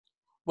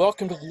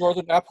Welcome to the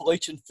Northern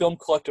Appalachian Film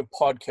Collective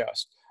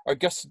podcast. Our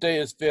guest today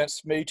is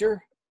Vance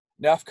Major.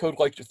 NAFCO would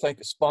like to thank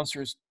its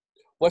sponsors,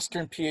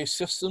 Western PA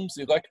Systems,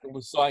 the electrical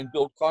design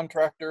build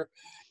contractor,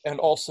 and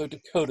also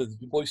Dakota, the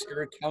Du Bois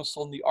Area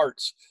Council on the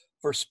Arts,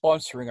 for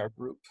sponsoring our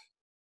group.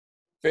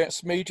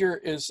 Vance Major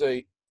is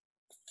a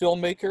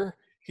filmmaker.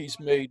 He's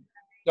made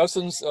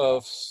dozens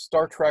of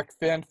Star Trek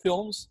fan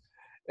films,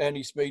 and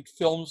he's made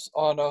films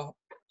on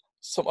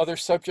some other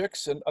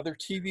subjects and other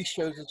TV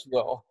shows as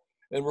well.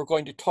 And we're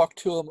going to talk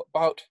to him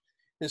about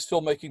his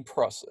filmmaking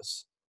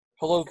process.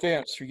 Hello,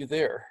 Vance, are you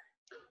there?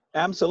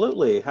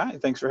 Absolutely. Hi,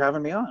 thanks for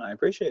having me on. I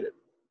appreciate it.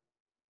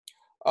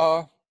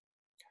 How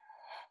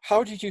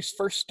did you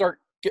first start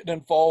getting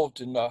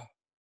involved in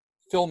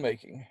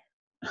filmmaking?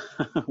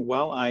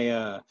 Well,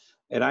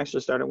 it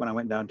actually started when I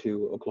went down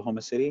to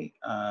Oklahoma City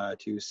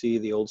to see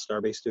the old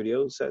Starbase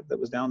Studios set that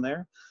was down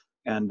there.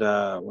 And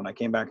when I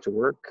came back to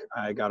work,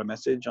 I got a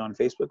message on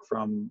Facebook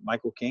from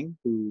Michael King,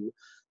 who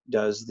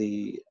does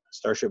the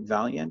Starship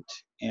Valiant,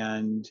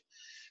 and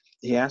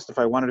he asked if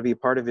I wanted to be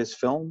part of his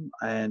film,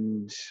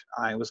 and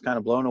I was kind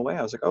of blown away.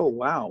 I was like, oh,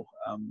 wow,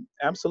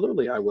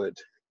 absolutely I would.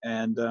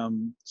 And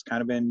it's kind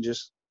of been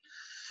just,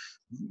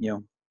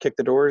 kick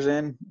the doors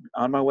in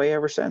on my way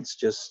ever since.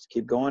 Just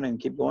keep going and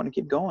keep going and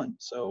keep going.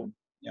 So,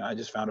 I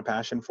just found a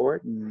passion for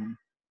it, and,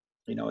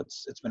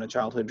 it's been a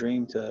childhood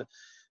dream to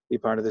be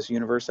part of this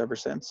universe ever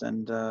since,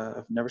 and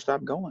I've never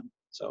stopped going.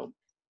 So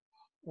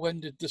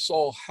when did this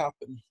all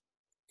happen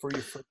for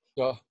your first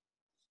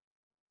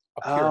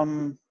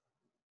appearance?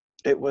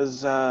 It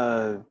was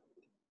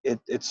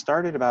it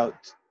started about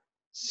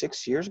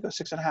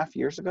 6.5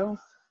 years ago.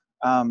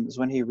 Is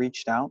when he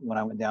reached out when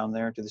I went down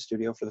there to the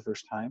studio for the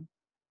first time.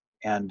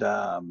 And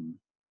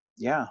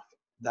yeah,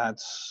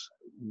 that's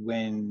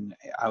when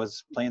I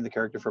was playing the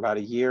character for about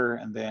a year,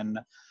 and then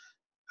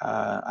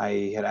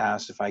I had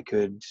asked if I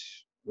could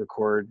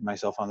record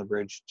myself on the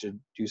bridge to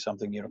do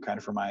something, kind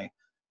of for my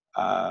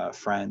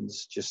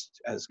friends,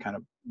 just as kind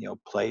of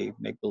play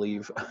make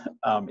believe.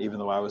 Even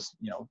though I was,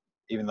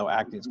 even though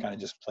acting is kind of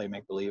just play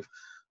make believe,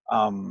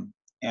 and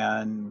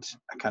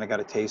I kind of got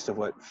a taste of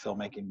what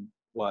filmmaking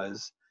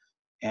was,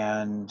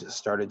 and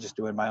started just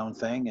doing my own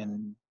thing,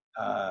 and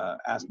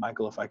asked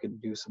Michael if I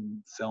could do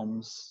some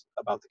films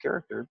about the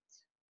character,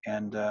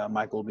 and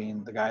Michael,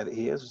 being the guy that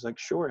he is, was like,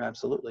 sure,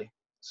 absolutely.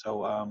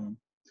 So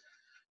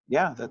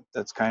yeah,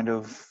 that's kind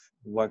of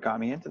what got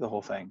me into the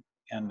whole thing.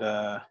 And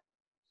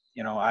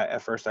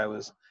at first I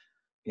was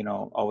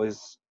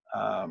always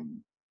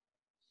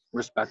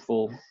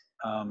respectful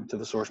to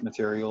the source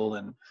material,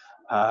 and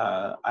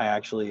I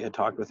actually had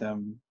talked with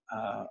him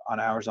on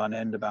hours on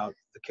end about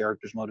the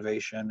character's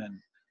motivation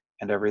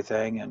and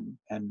everything,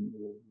 and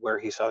where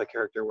he saw the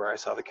character, where I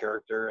saw the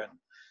character.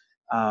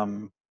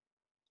 And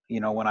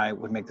when I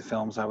would make the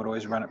films, I would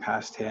always run it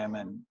past him,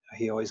 and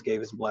he always gave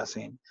his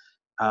blessing.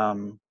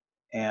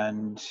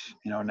 And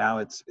now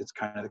it's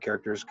kind of, the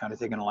character's kind of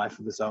taken a life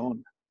of its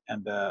own.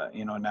 And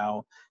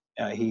now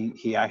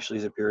he actually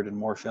has appeared in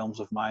more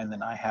films of mine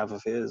than I have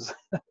of his.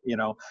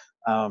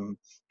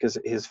 Because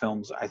his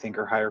films, I think,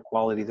 are higher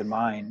quality than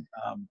mine.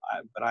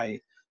 But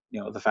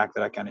the fact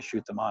that I kind of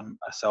shoot them on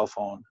a cell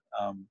phone,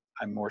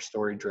 I'm more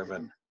story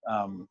driven.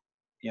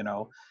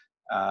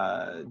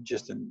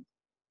 Just in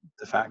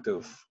the fact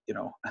of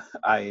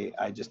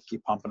I just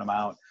keep pumping them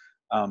out.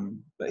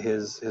 But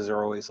his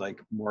are always like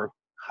more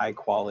high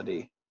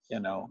quality.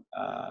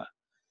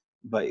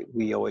 But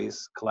we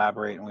always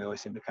collaborate, and we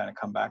always seem to kind of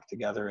come back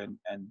together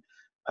and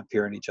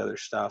appear in each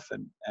other's stuff,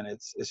 and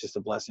it's just a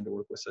blessing to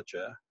work with such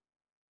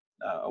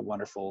a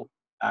wonderful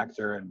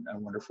actor and a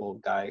wonderful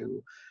guy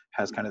who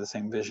has kind of the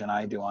same vision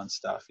I do on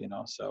stuff.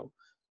 So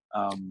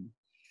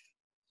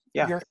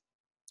yeah.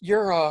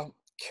 Your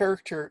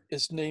character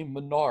is named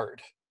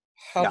Menard.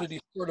 How did he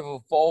sort of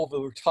evolve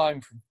over time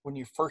from when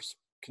you first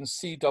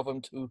conceived of him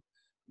to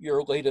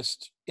your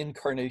latest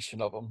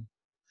incarnation of him?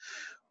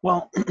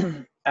 Well,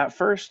 at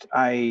first,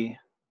 the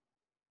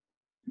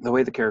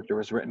way the character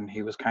was written,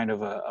 he was kind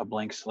of a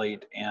blank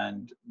slate,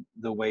 and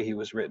the way he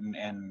was written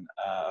in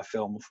a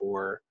film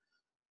for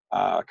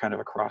kind of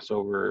a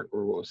crossover,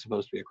 or what was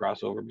supposed to be a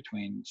crossover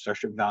between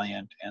Starship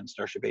Valiant and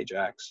Starship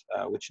Ajax,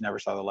 which never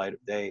saw the light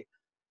of day.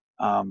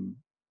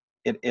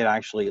 It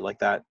actually, like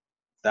that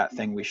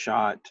thing we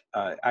shot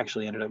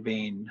actually ended up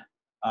being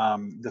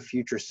the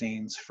future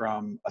scenes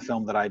from a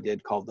film that I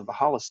did called The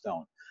Valhalla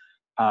Stone.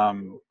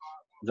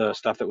 The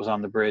stuff that was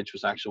on the bridge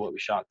was actually what we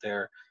shot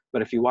there.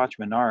 But if you watch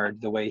Menard,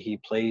 the way he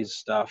plays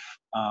stuff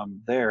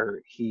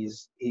there, he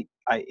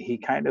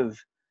kind of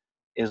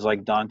is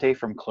like Dante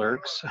from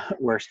Clerks,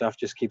 where stuff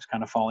just keeps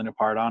kind of falling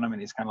apart on him,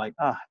 and he's kind of like,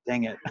 ah, oh,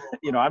 dang it,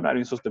 I'm not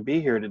even supposed to be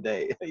here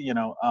today,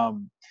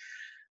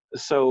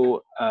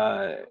 So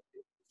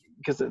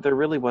because there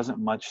really wasn't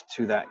much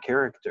to that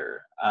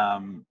character,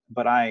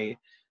 but I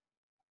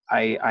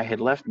had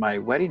left my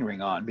wedding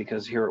ring on,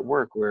 because here at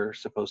work we're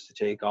supposed to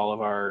take all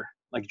of our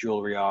like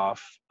jewelry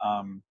off.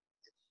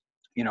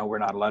 We're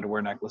not allowed to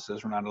wear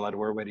necklaces, we're not allowed to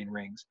wear wedding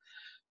rings.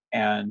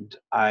 And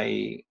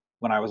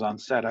when I was on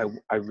set,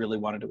 I really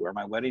wanted to wear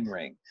my wedding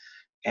ring.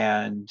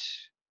 and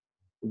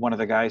one of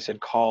the guys had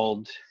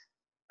called,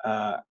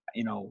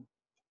 you know,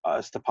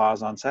 us to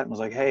pause on set and was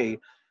like, "Hey,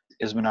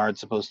 is Menard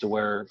supposed to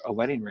wear a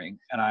wedding ring?"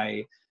 And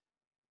I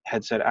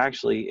had said,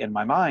 actually, in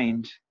my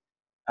mind,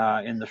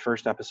 in the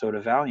first episode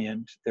of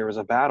Valiant, there was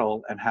a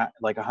battle and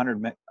like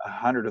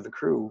 100 of the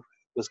crew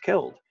was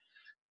killed.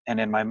 And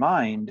in my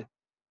mind,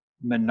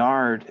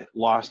 Menard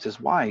lost his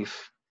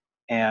wife.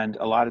 And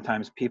a lot of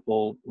times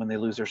people, when they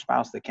lose their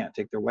spouse, they can't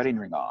take their wedding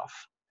ring off.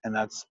 And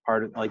that's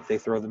part of, like, they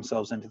throw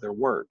themselves into their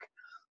work.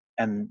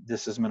 And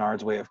this is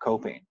Menard's way of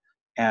coping.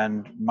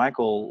 And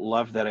Michael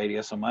loved that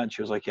idea so much.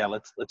 He was like, yeah,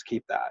 let's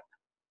keep that.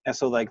 And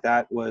so, like,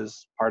 that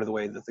was part of the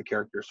way that the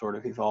character sort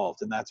of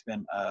evolved. And that's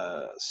been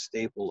a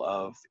staple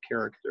of the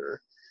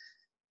character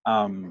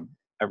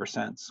ever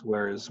since.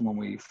 Whereas when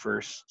we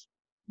first,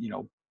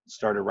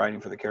 started writing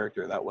for the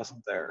character, that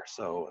wasn't there.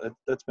 So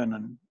that's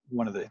been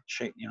one of the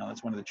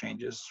that's one of the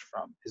changes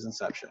from his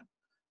inception.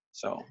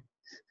 So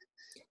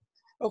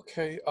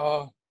Okay,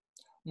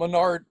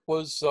 Menard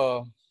was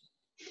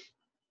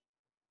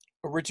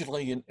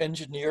originally an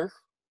engineer,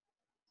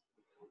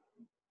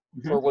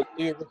 or was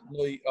he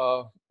originally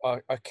a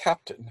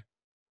captain?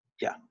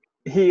 Yeah,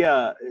 he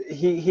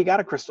got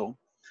a crystal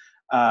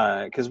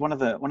because one of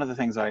the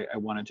things I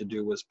wanted to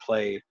do was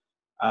play.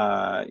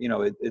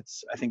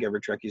 It's I think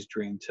every Trekkie's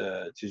dream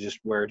to just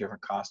wear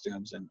different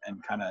costumes and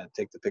kind of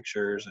take the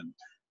pictures and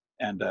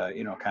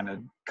kind of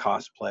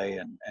cosplay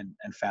and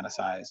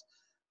fantasize.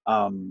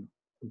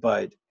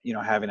 But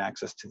having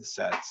access to the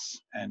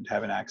sets and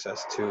having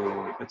access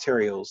to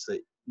materials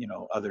that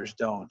others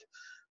don't.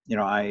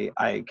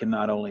 I can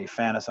not only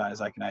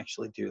fantasize, I can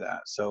actually do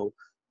that. So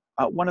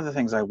one of the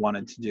things I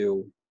wanted to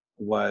do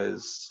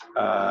was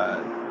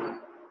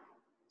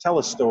tell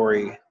a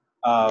story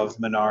of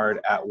Menard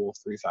at Wolf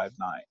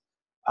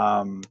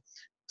 359.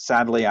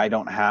 Sadly, I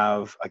don't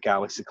have a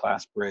Galaxy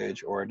class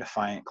bridge or a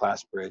Defiant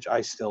class bridge.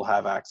 I still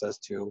have access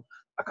to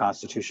a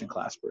Constitution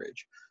class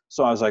bridge.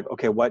 So I was like,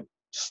 okay, what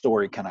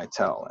story can I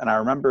tell? And I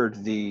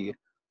remembered the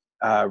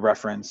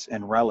reference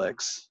in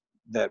Relics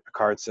that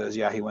Picard says,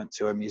 yeah, he went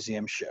to a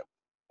museum ship,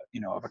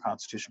 of a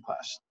Constitution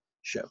class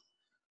ship.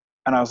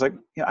 And I was like,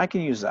 yeah, I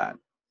can use that.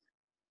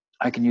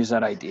 I can use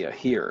that idea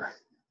here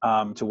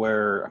to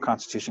where a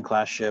Constitution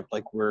class ship,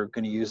 like we're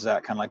going to use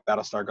that kind of like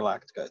Battlestar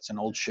Galactica. It's an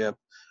old ship.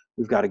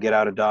 We've got to get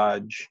out of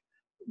Dodge.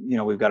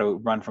 We've got to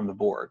run from the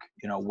Borg.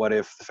 What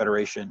if the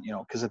Federation,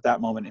 because at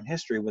that moment in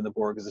history, when the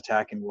Borg is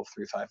attacking Wolf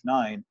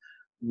 359,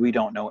 we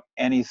don't know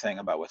anything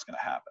about what's going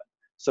to happen.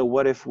 So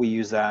what if we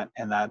use that,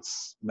 and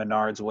that's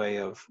Menard's way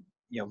of,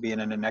 being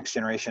in a next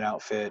generation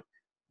outfit,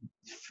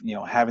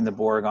 having the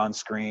Borg on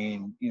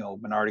screen,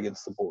 Menard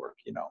against the Borg,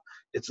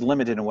 it's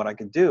limited in what I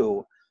could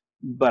do,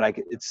 but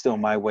it's still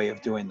my way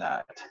of doing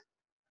that.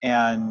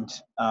 And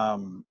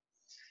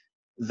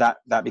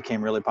that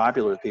became really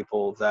popular with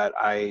people, that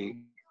I,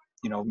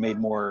 made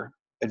more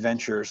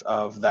adventures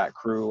of that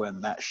crew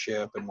and that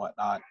ship and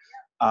whatnot.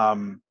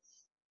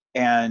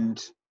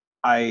 And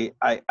I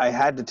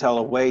had to tell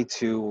a way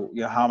to,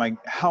 how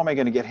am I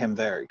going to get him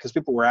there? Because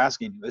people were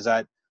asking, is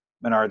that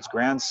Menard's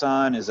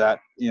grandson? Is that,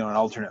 an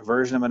alternate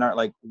version of Menard?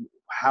 Like,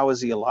 how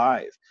is he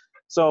alive?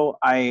 So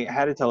I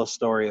had to tell a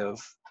story of,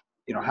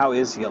 how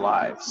is he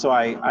alive? So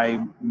I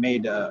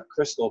made a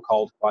crystal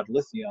called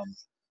quadlithium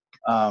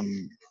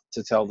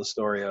to tell the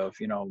story of,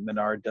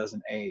 Menard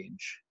doesn't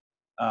age.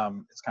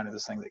 It's kind of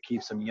this thing that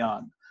keeps him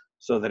young,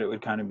 so that it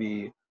would kind of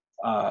be,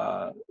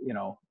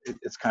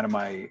 it's kind of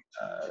my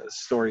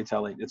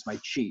storytelling. It's my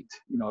cheat.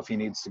 If he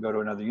needs to go to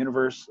another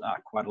universe,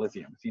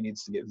 quadlithium. If he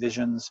needs to get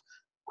visions,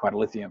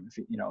 quadlithium.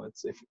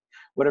 If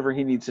whatever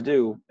he needs to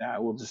do,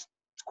 we'll just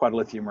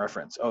quadlithium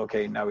reference. Oh,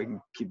 okay, now we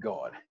can keep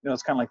going.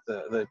 It's kind of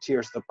like the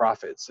Tears of the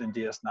Prophets in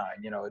DS9.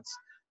 It's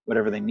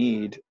whatever they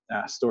need,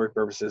 story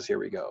purposes. Here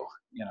we go.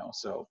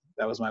 So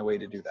that was my way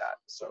to do that.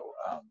 So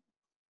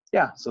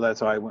so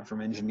that's how I went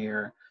from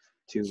engineer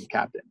to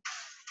captain.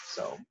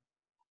 So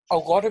a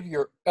lot of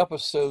your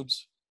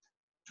episodes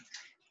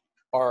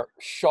are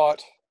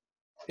shot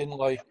in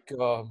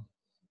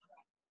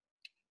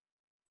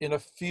in a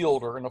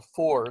field or in a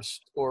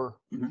forest or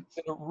in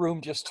a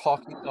room, just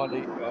talking on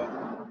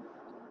a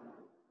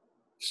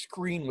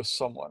screen with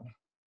someone.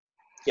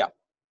 Yeah.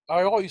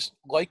 I always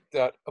liked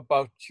that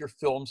about your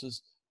films,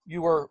 is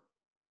you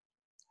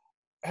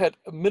had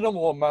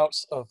minimal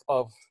amounts of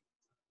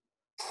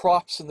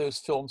props in those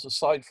films,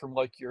 aside from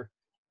like your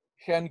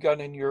handgun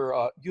and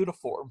your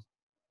uniform.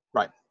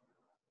 Right.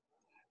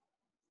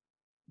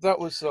 That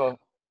was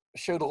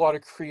showed a lot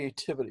of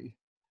creativity.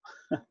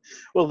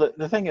 Well,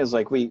 the thing is,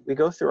 like, we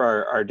go through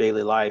our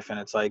daily life, and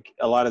it's like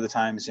a lot of the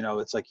times,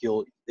 it's like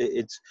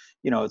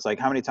it's like,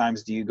 how many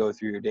times do you go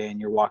through your day and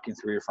you're walking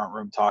through your front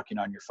room talking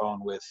on your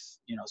phone with,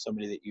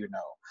 somebody that you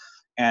know?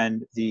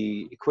 And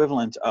the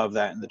equivalent of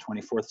that in the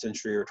 24th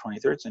century or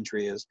 23rd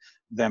century is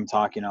them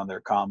talking on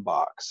their comm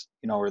box,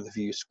 or the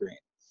view screen.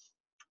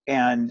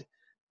 And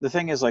the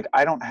thing is, like,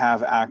 I don't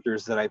have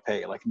actors that I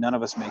pay. Like, none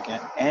of us make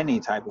any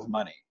type of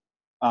money.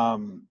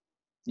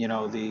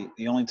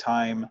 The only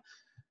time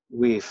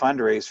we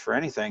fundraise for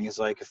anything is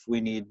like if we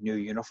need new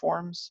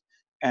uniforms,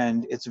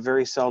 and it's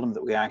very seldom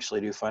that we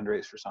actually do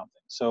fundraise for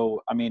something.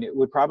 So I mean, it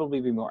would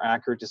probably be more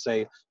accurate to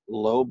say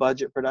low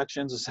budget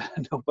productions instead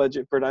of no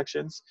budget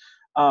productions.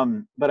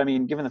 But I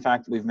mean, given the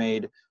fact that we've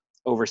made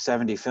over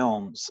 70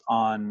 films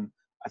on,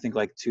 I think,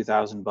 like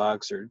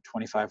 $2,000 or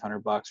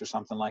 $2,500 or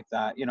something like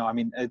that, you know, I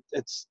mean,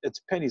 it's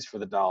pennies for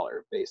the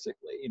dollar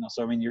basically, you know.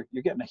 So I mean, you're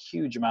getting a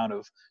huge amount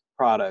of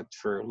product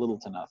for little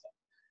to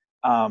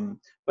nothing.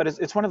 But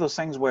it's one of those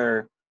things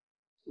where,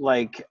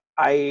 like,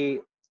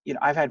 you know,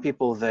 I've had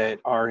people that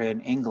are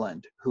in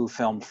England who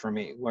filmed for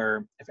me,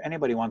 where if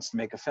anybody wants to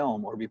make a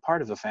film or be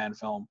part of a fan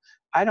film,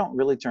 I don't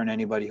really turn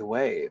anybody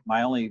away.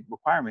 My only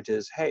requirement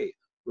is, hey,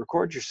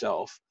 record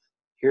yourself.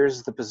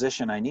 Here's the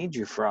position I need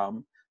you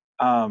from,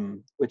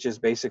 which is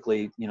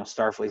basically, you know,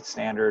 Starfleet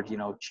standard, you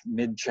know,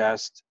 mid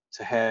chest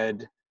to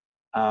head,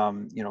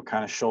 you know,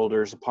 kind of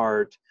shoulders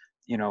apart,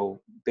 you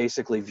know,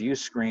 basically view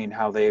screen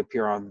how they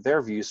appear on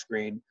their view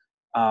screen,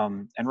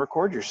 and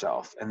record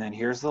yourself. And then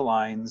here's the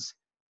lines,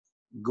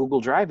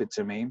 Google Drive it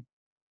to me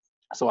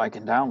so I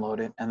can download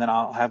it, and then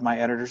I'll have my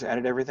editors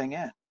edit everything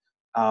in.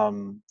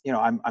 You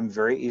know, I'm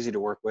very easy to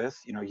work with.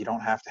 You know, you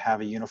don't have to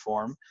have a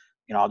uniform.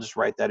 You know, I'll just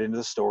write that into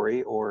the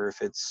story, or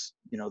if it's,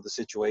 you know, the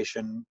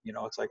situation, you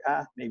know, it's like,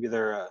 maybe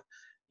they're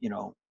you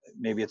know,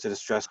 maybe it's a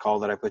distress call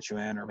that I put you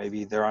in, or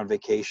maybe they're on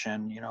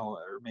vacation, you know,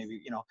 or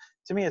maybe, you know,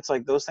 to me, it's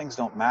like those things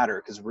don't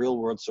matter because real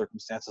world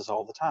circumstances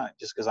all the time.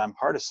 Just because I'm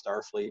part of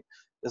Starfleet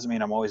doesn't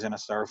mean I'm always in a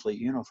Starfleet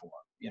uniform,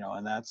 you know,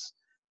 and that's,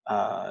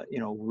 you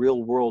know,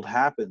 real world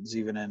happens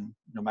even in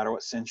no matter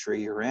what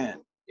century you're in,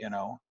 you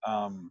know.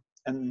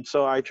 And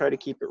so I try to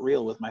keep it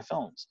real with my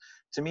films.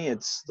 To me,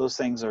 it's those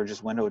things are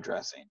just window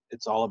dressing.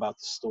 It's all about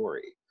the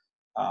story.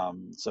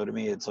 So to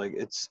me, it's like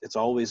it's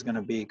always going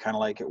to be kind of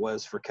like it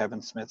was for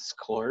Kevin Smith's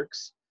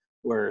Clerks,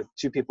 where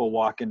two people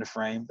walk into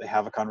frame, they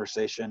have a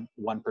conversation,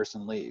 one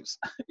person leaves,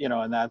 you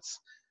know, and that's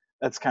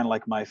kind of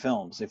like my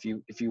films. If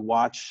you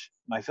watch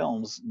my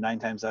films, 9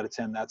 times out of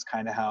 10, that's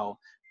kind of how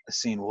a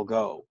scene will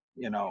go.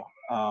 You know,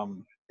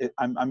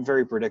 I'm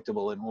very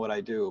predictable in what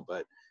I do,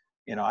 but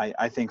you know,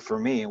 I think for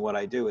me, what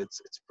I do,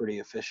 it's pretty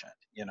efficient.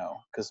 You know,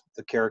 because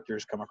the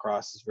characters come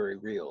across as very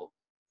real.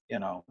 You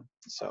know,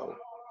 so.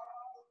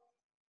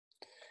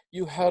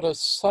 You had a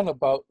son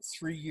about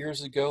 3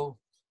 years ago.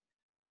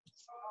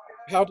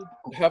 How did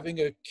having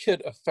a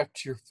kid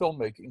affect your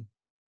filmmaking?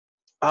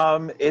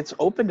 It's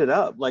opened it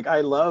up. Like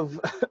I love,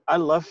 I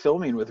love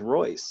filming with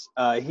Royce.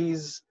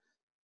 He's,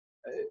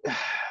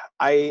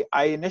 I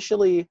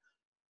initially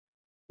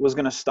was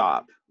gonna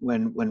stop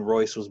when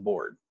Royce was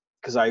born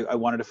because I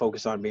wanted to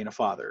focus on being a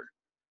father,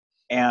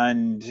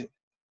 and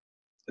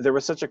there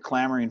was such a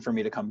clamoring for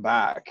me to come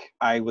back.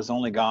 I was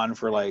only gone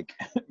for like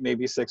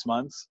maybe 6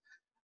 months,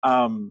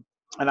 um,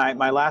 and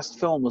my last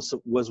film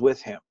was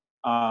with him,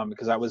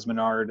 because I was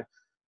Menard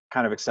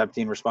kind of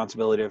accepting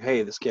responsibility of,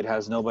 hey, this kid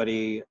has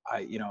nobody.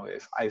 You know,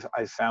 if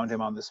I've found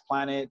him on this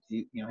planet,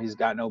 you know, he's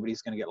got nobody.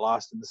 He's going to get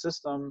lost in the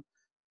system.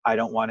 I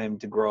don't want him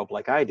to grow up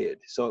like I did.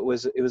 So it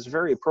was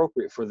very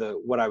appropriate for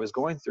what I was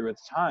going through at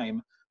the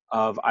time.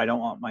 Of I don't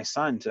want my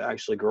son to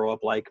actually grow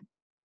up like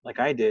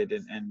I did,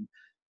 and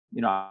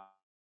you know,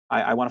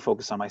 I want to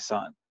focus on my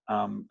son,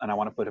 and I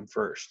want to put him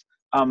first.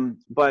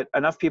 But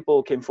enough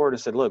people came forward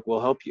and said, look,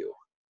 we'll help you.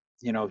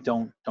 You know,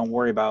 don't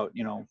worry about,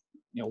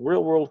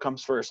 real world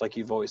comes first, like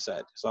you've always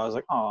said. So I was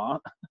like, oh.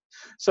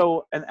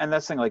 So and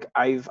that's the thing, like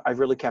I've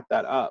really kept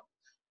that up.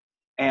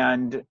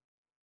 And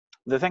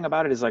the thing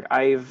about it is, like,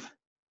 I've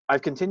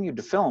continued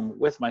to film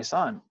with my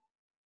son,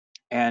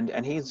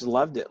 and he's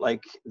loved it.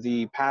 Like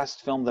the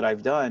past film that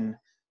I've done,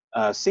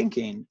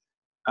 Sinking,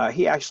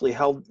 he actually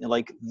held,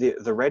 like,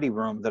 the ready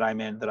room that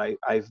I'm in, that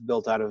I've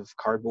built out of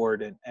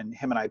cardboard, and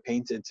him and I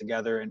painted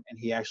together, and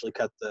he actually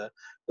cut the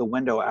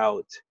window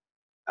out.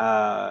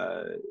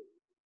 uh,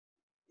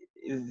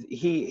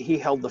 he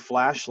held the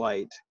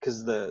flashlight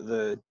because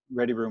the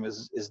ready room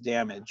is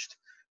damaged,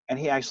 and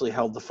he actually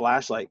held the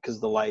flashlight because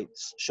the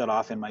lights shut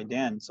off in my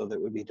den so that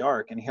it would be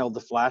dark, and he held the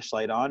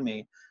flashlight on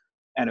me.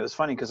 And it was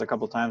funny because a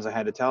couple times I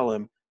had to tell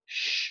him,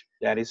 shh,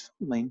 daddy's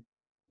filming,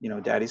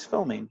 daddy's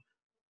filming.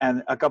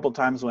 And a couple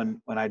times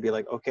when I'd be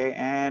like, okay,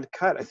 and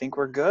cut, I think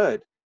we're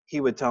good,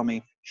 he would tell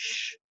me,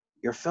 shh,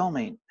 you're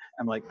filming.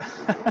 I'm like,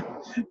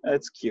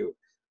 that's cute.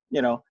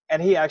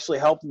 And he actually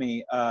helped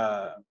me.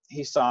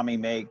 He saw me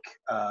make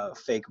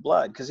fake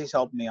blood because he's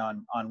helped me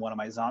on one of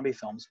my zombie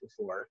films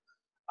before.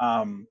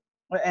 Um,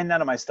 and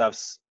none of my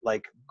stuff's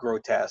like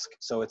grotesque,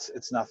 so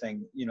it's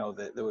nothing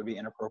that would be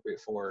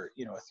inappropriate for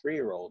a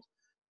 3-year-old.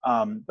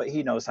 But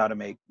he knows how to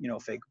make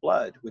fake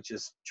blood, which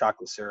is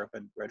chocolate syrup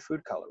and red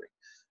food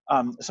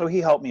coloring. So he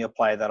helped me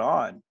apply that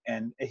on,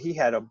 and he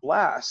had a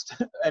blast.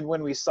 And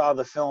when we saw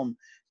the film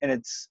in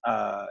its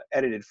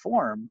edited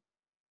form,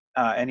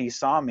 and he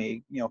saw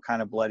me,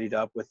 kind of bloodied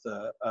up with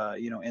the,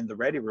 in the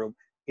ready room,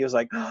 he was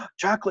like, oh,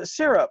 chocolate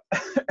syrup.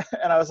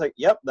 And I was like,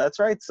 yep, that's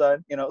right,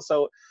 son.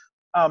 So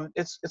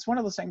it's one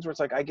of those things where it's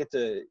like I get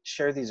to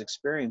share these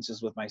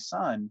experiences with my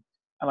son.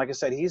 And like I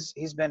said,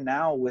 he's been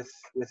now with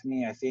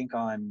me, I think,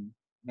 on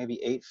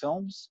maybe 8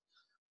 films.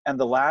 And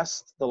the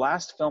last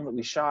film that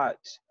we shot,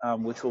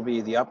 which will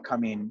be the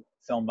upcoming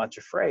film Much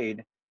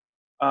Afraid,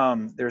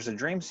 there's a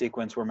dream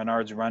sequence where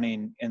Menard's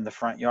running in the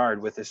front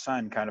yard with his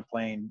son, kind of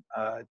playing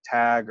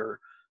tag or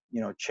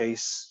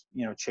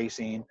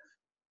chasing.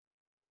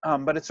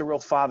 But it's a real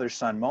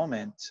father-son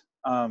moment,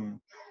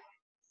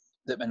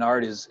 that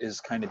Menard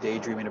is kind of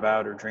daydreaming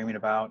about or dreaming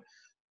about.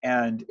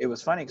 And it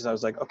was funny because I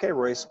was like, okay,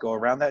 Royce, go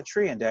around that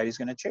tree and Daddy's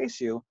going to chase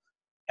you.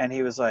 And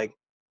he was like,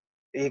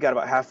 he got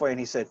about halfway and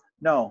he said,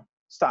 no,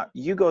 stop,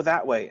 you go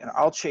that way and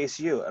I'll chase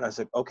you. And I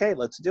said, okay,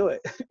 let's do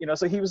it.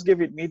 So he was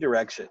giving me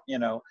direction.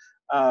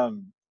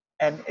 Um,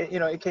 and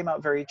it came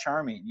out very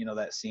charming,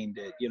 that scene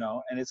did,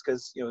 and it's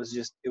because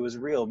it was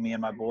real, me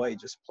and my boy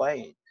just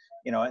playing,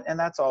 and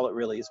that's all it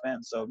really has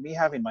been. So me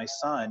having my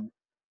son,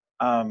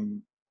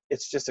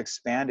 it's just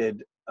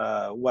expanded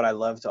what I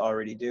love to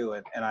already do,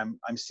 and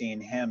I'm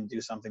seeing him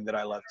do something that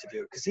I love to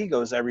do, because he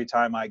goes every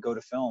time I go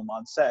to film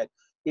on set.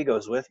 He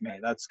goes with me.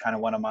 That's kind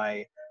of one of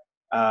my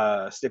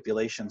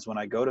stipulations when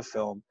I go to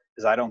film,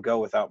 is I don't go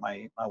without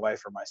my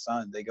wife or my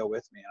son. They go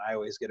with me, and I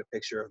always get a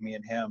picture of me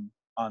and him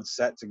on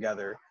set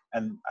together.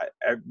 And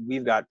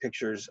we've got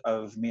pictures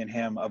of me and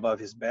him above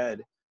his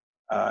bed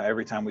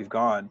every time we've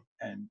gone,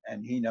 and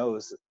he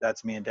knows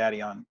that's me and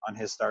Daddy on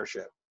his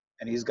starship.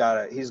 And he's got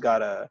a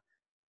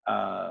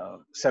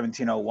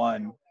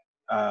 1701.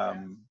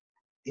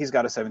 He's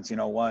got a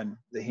 1701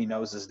 that he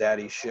knows is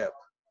Daddy's ship.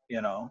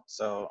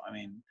 So I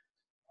mean,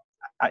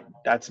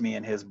 that's me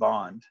and his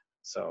bond.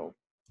 So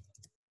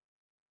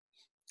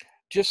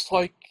Just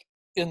like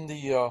in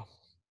the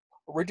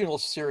original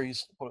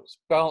series,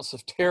 Balance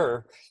of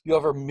Terror, you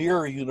have a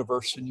mirror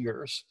universe in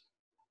yours,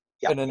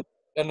 yeah. and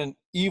an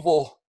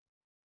evil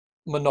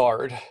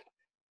Menard.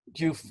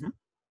 Do you Mhm.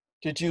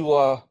 did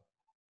you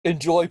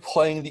enjoy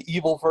playing the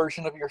evil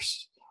version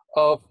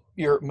of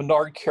your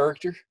Menard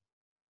character?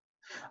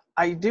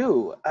 I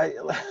do.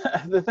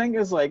 The thing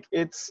is, like,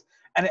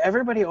 and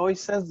everybody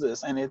always says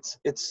this, and it's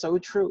so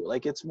true.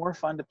 Like, it's more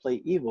fun to play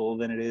evil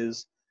than it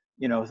is,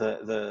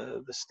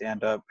 the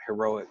stand-up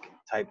heroic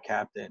type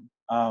captain.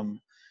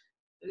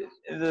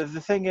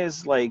 The thing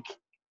is, like,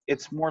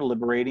 it's more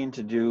liberating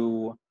to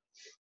do,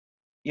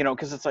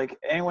 because it's like,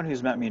 anyone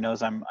who's met me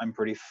knows I'm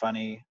pretty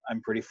funny,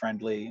 I'm pretty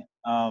friendly.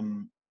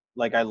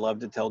 Like, I love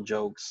to tell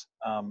jokes.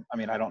 I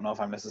mean, I don't know if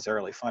I'm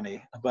necessarily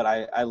funny, but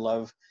I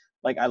love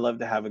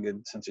to have a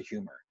good sense of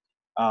humor.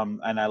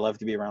 And I love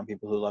to be around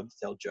people who love to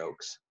tell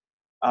jokes.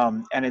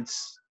 And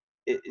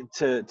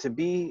to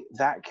be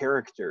that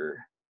character,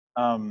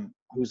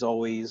 who's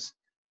always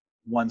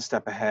one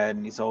step ahead,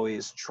 and he's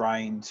always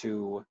trying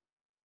to,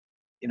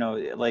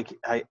 like,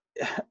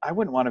 I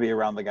wouldn't want to be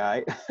around the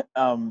guy.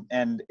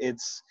 And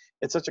it's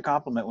such a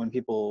compliment when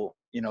people,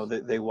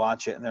 they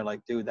watch it and they're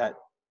like, dude,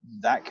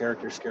 that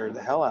character scared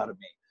the hell out of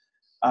me.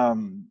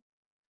 Um,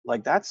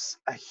 like, that's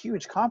a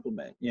huge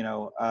compliment,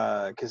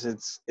 because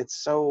it's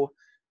so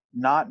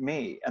not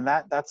me. And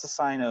that's a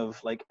sign of,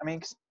 like, I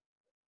mean, 'cause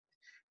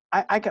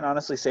I can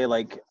honestly say,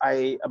 like,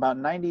 I about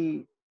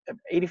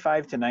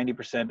 85 to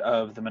 90%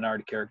 of the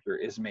Menard character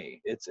is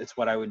me. It's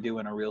what I would do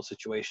in a real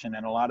situation,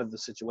 and a lot of the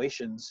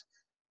situations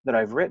that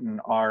I've written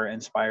are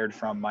inspired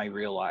from my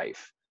real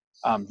life.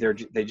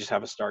 They just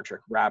have a Star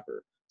Trek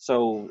wrapper,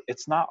 so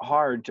it's not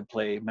hard to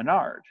play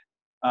Menard,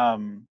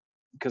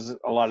 because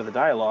a lot of the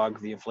dialogue,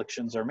 the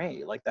inflictions are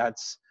me. Like,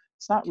 it's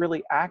not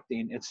really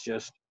acting; it's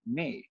just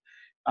me.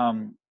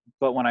 Um,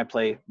 but when I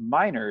play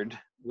Minard,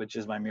 which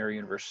is my mirror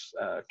universe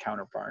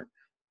counterpart,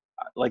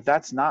 like,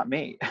 that's not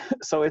me.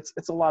 So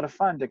it's a lot of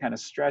fun to kind of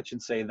stretch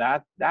and say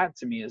that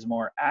to me is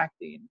more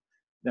acting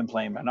than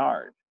playing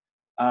Menard.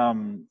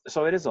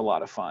 So it is a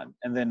lot of fun.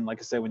 And then, like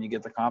I said, when you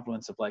get the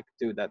compliments of, like,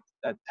 dude, that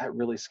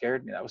really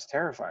scared me, that was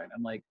terrifying,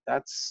 I'm like,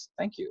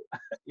 thank you.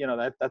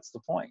 That's the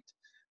point.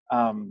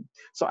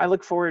 So I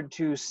look forward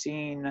to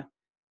seeing,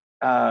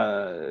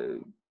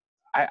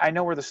 I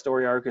know where the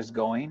story arc is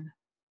going.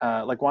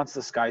 Like, once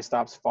the sky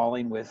stops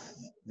falling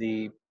with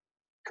the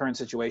current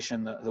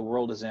situation the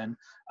world is in,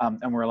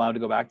 and we're allowed to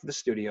go back to the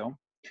studio,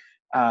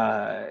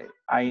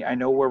 I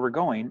know where we're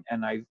going,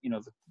 and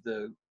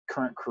the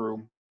current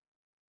crew,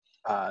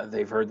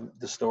 they've heard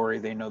the story,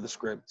 they know the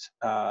script,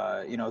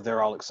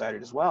 they're all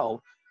excited as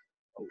well.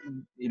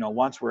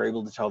 Once we're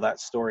able to tell that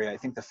story, I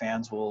think the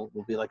fans will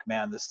be like,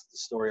 man, this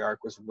story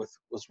arc was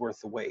worth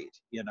the wait.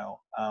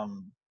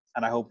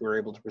 And I hope we're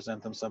able to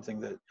present them something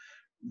that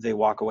they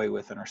walk away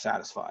with and are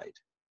satisfied.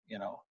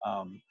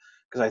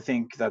 Because I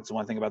think that's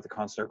one thing about the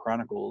Constar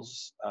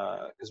Chronicles,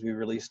 because we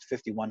released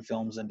 51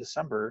 films in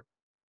December,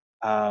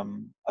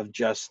 of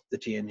just the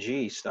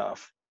TNG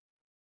stuff.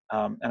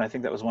 And I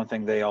think that was one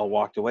thing they all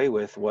walked away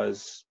with,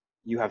 was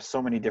you have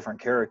so many different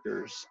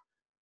characters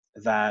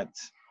that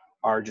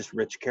are just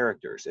rich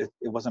characters.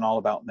 It wasn't all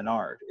about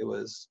Menard. It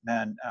was,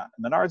 man,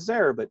 Menard's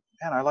there, but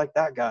man, I like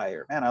that guy,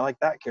 or man, I like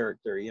that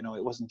character. It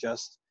wasn't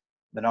just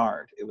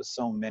Menard. It was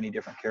so many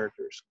different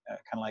characters, kind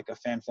of like a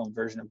fan film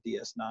version of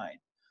DS9.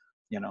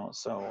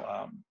 So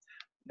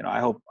I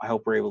hope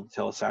we're able to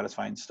tell a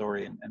satisfying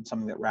story, and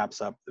something that wraps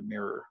up the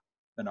mirror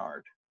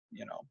Menard.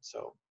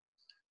 So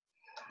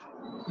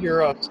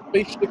Your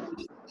spaceship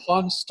is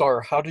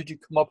Constar. How did you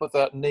come up with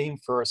that name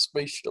for a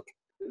spaceship?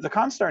 the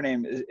Constar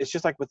name it's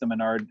just like with the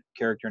Menard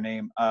character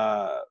name.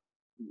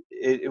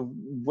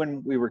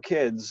 When we were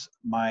kids,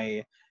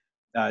 my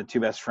two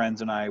best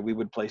friends and I, we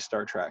would play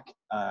Star Trek,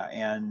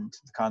 and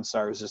the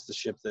Constar was just the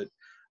ship that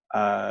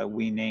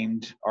we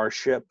named our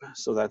ship,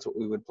 so that's what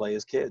we would play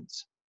as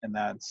kids, and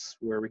that's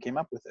where we came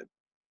up with it.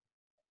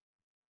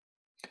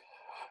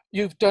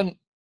 You've done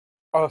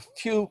a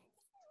few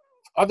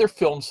other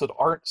films that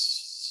aren't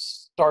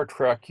Star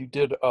Trek. You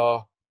did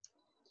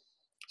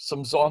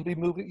some zombie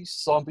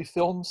movies, zombie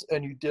films,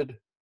 and you did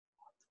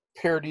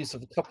parodies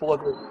of a couple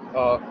other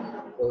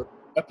or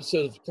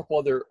episodes of a couple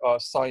other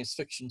science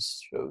fiction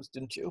shows,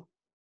 didn't you?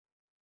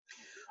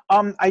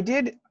 I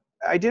did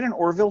an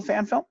Orville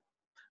fan film,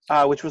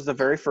 which was the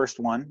very first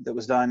one that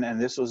was done,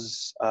 and this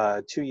was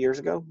 2 years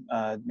ago,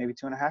 maybe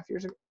 2.5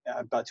 years ago,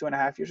 about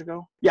 2.5 years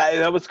ago. Yeah,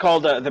 that was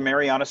called the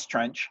Marianas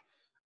Trench,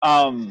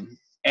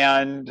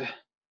 and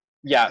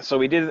yeah,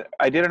 so I did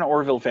an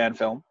Orville fan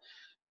film,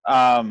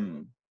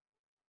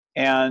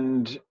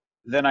 and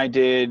then I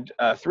did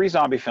 3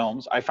 zombie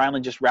films. I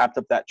finally just wrapped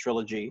up that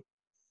trilogy,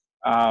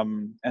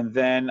 and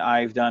then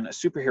I've done a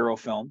superhero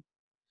film.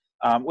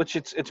 Which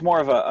it's more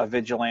of a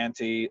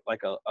vigilante,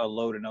 like a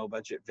low to no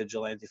budget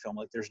vigilante film.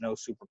 Like there's no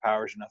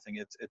superpowers or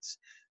nothing. It's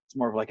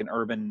more of like an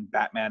urban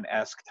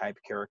Batman-esque type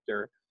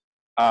character.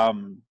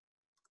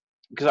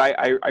 Because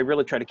I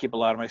really try to keep a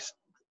lot of my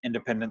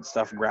independent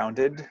stuff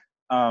grounded.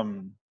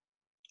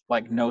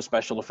 Like no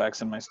special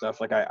effects in my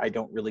stuff. Like I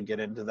don't really get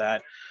into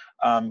that.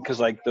 Because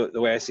like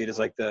the way I see it is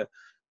like the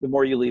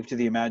more you leave to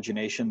the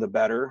imagination, the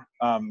better.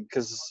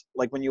 Because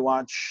like when you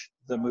watch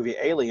the movie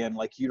Alien,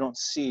 like you don't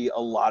see a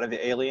lot of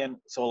the alien,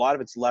 so a lot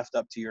of it's left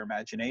up to your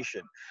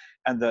imagination,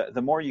 and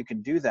the more you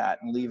can do that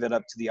and leave it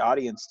up to the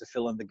audience to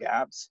fill in the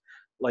gaps,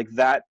 like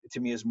that to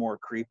me is more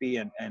creepy,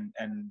 and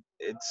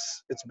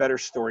it's better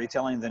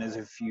storytelling than as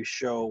if you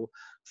show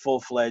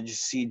full-fledged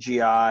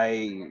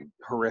CGI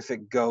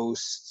horrific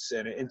ghosts,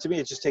 and to me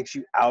it just takes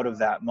you out of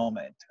that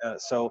moment.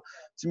 So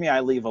to me, I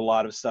leave a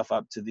lot of stuff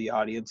up to the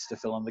audience to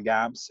fill in the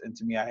gaps, and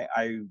to me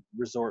I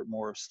resort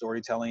more of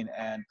storytelling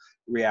and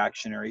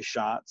reactionary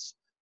shots.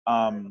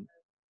 But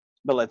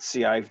let's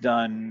see, I've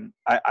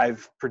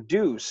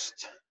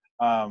produced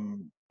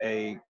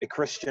a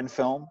Christian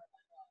film.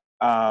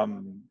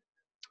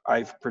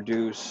 I've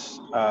produced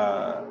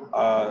kind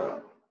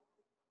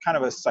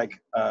of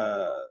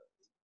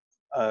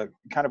a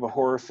kind of a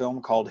horror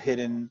film called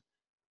Hidden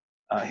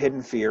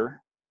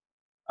Fear.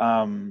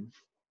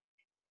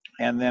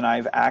 And then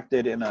I've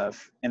acted in a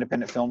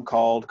independent film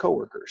called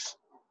Coworkers.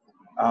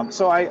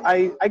 So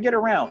I get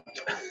around.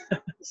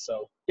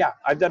 So yeah,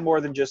 I've done more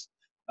than just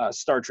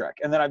Star Trek,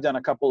 and then I've done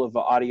a couple of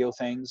audio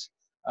things,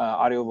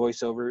 audio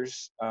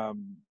voiceovers.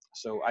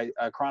 So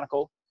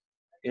Chronicle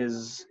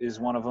is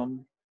one of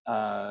them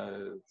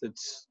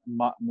that's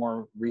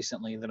more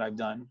recently that I've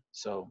done.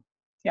 So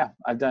yeah,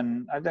 I've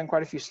done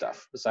quite a few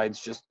stuff besides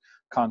just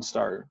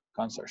Constar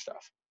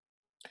stuff.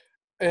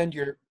 And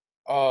your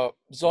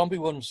zombie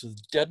one was the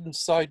Dead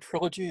Inside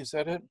trilogy, is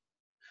that it?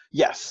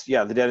 Yes,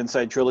 yeah, the Dead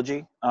Inside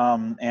trilogy.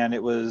 And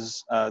it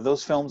was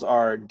those films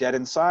are Dead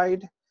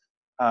Inside,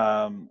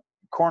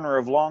 Corner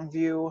of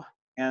Longview,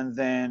 and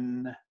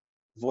then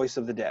Voice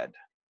of the Dead.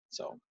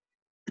 So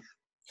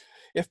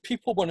If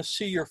people want to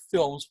see your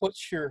films,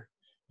 what's your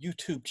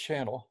YouTube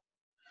channel?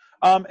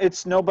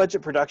 it's No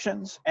Budget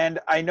Productions, and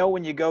I know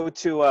when you go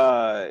to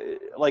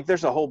like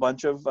there's a whole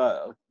bunch of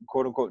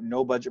quote unquote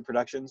no budget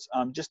productions.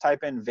 Just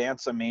type in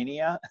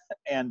Vance-A-Mania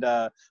and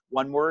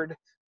one word,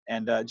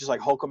 and just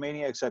like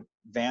Hulkamania except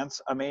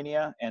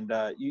Vance-A-Mania, and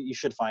you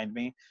should find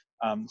me.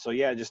 So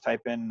yeah, just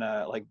type in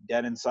like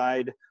Dead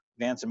Inside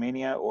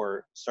Vance-A-Mania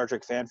or Star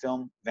Trek fan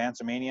film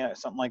Vance-A-Mania,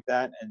 something like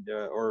that, and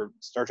or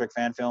Star Trek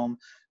fan film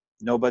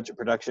No Budget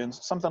Productions,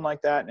 something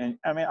like that. And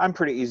I mean, I'm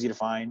pretty easy to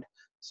find.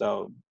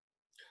 So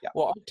yeah.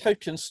 Well, I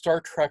typed in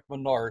Star Trek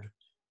Menard,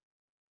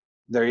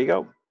 There you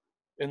go.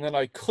 and then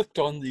I clicked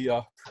on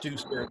the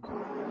producer and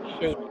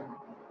showed me,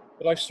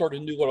 but I sort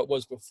of knew what it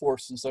was before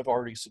since I've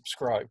already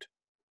subscribed.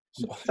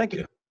 So, Thank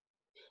you.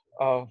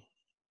 uh,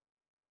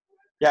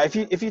 Yeah, if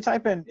you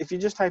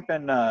just type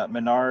in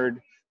Menard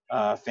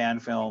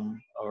fan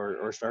film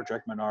or Star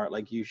Trek Menard,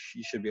 like you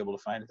should be able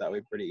to find it that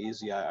way pretty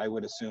easy. I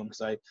would assume,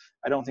 because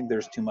I don't think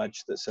there's too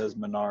much that says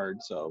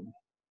Menard. So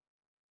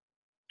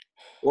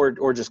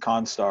or just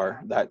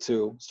Constar, that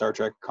too, Star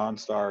Trek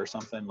Constar or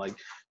something, like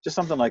just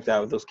something like that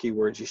with those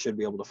keywords. You should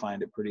be able to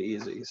find it pretty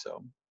easy.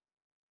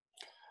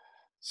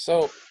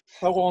 so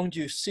how long do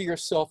you see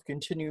yourself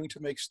continuing to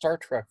make Star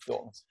Trek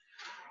films?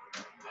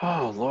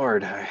 Oh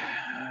Lord,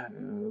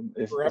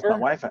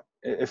 Forever?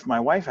 if my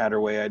wife had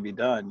her way, I'd be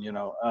done.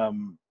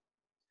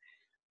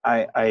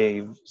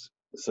 I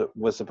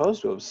was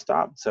supposed to have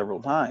stopped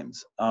several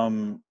times.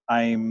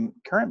 I'm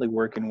currently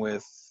working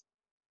with.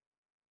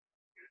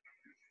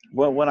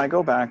 Well, when I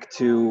go back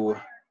to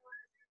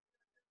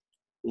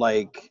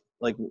like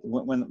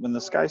when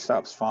the sky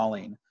stops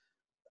falling,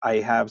 I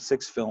have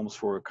 6 films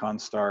for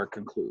Constar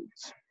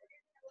Concludes.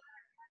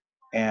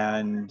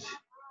 And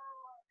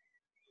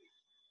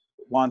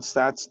once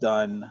that's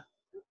done,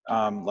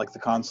 like the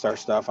Constar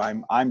stuff,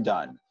 I'm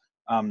done.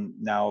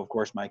 Now, of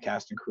course, my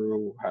cast and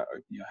crew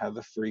have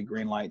the free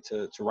green light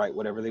to write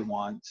whatever they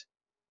want.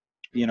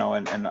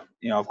 And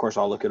of course,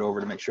 I'll look it over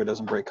to make sure it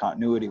doesn't break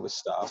continuity with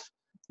stuff.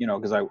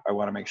 Because I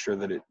want to make sure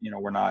that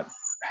we're not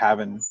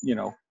having,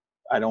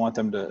 I don't want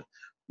them to,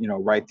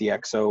 write the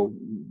XO,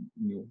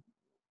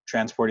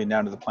 transporting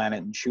down to the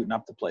planet and shooting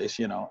up the place.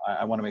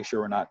 I want to make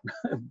sure we're not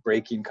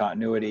breaking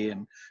continuity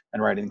and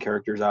writing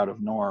characters out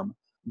of norm.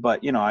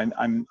 But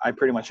I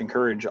pretty much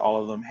encourage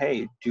all of them.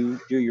 Hey, do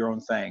your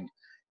own thing.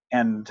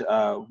 And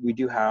we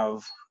do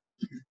have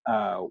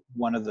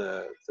one of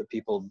the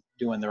people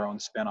doing their own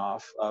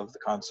spinoff of the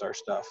Constar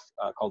stuff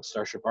called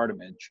Starship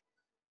Artemage.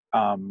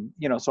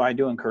 So I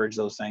do encourage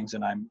those things,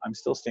 and I'm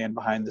still staying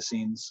behind the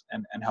scenes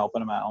and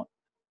helping them out,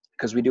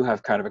 because we do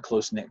have kind of a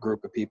close-knit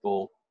group of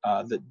people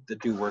that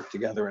do work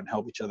together and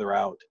help each other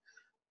out.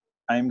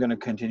 I'm going to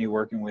continue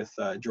working with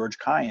George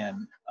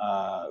Kyan,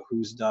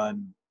 who's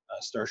done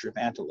Starship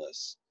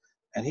Antilles,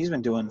 and he's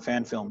been doing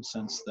fan films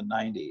since the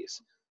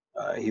 90s.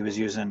 He was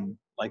using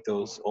like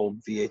those old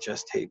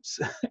VHS tapes,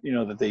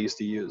 that they used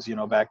to use,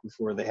 back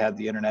before they had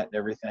the internet and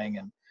everything,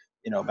 and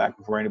back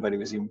before anybody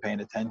was even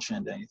paying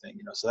attention to anything.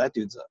 So that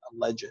dude's a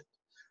legend.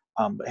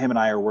 But him and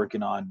I are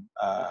working on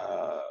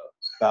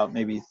about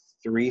maybe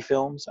 3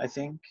 films, I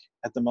think,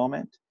 at the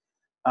moment.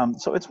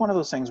 So it's one of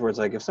those things where it's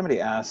like, if somebody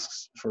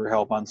asks for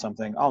help on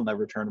something, I'll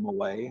never turn them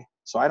away.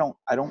 So I don't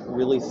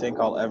really think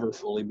I'll ever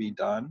fully be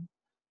done.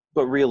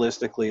 But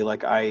realistically,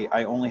 like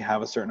I only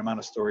have a certain amount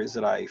of stories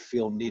that I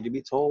feel need to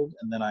be told,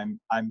 and then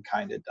I'm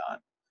kind of done.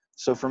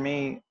 So for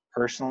me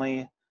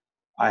personally,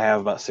 I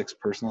have about 6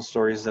 personal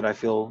stories that I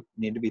feel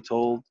need to be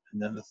told,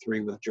 and then the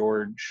 3 with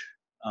George,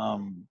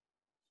 and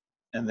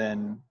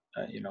then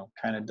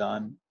kind of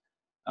done.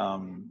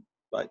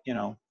 But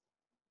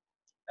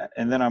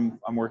and then I'm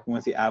working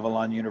with the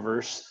Avalon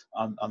universe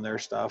on their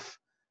stuff.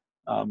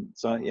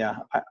 So yeah,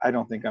 I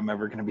don't think I'm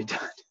ever going to be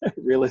done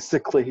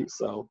realistically.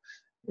 So,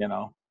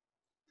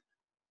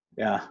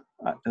 yeah,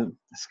 the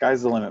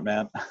sky's the limit,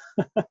 man.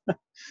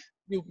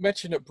 You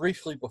mentioned it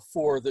briefly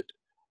before that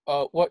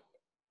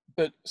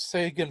but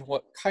say again,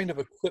 what kind of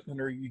equipment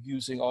are you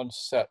using on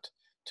set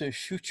to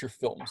shoot your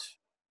films?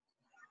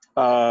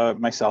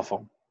 My cell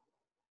phone.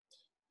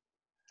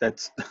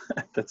 That's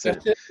that's it.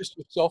 That's it? Just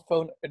your cell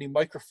phone? Any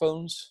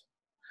microphones?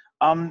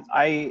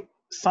 I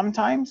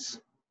sometimes,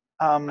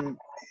 and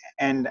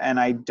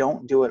I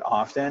don't do it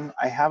often.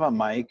 I have a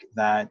mic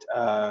that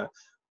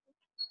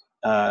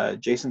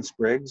Jason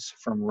Spriggs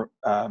from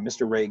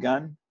Mr.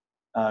 Raygun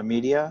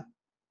Media.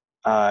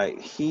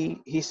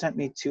 He sent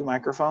me 2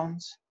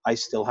 microphones. I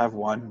still have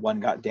one. One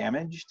got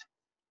damaged,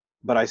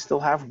 but I still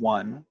have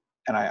one,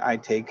 and I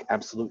take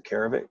absolute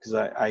care of it,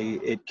 because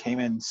it came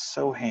in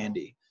so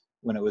handy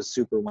when it was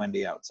super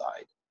windy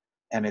outside,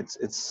 and it's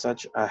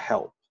such a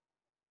help.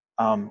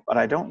 But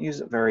I don't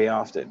use it very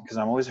often because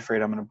I'm always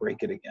afraid I'm going to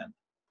break it again.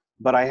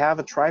 But I have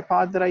a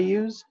tripod that I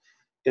use.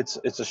 It's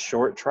a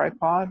short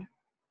tripod,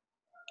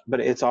 but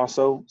it's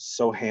also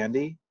so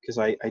handy because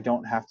I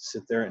don't have to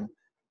sit there and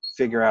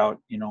figure out,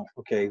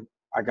 okay,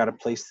 I got to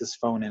place this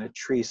phone in a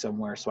tree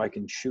somewhere so I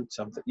can shoot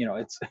something.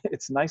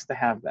 It's nice to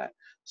have that.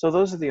 So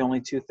those are the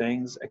only 2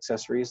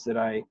 accessories that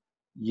I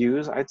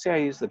use. I'd say I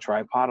use the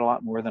tripod a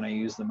lot more than I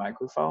use the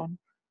microphone,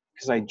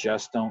 because I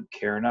just don't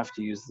care enough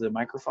to use the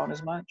microphone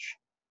as much.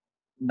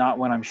 Not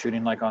when I'm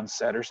shooting like on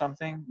set or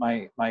something.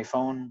 My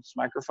phone's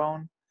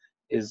microphone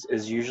is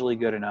usually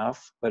good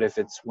enough, but if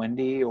it's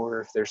windy or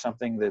if there's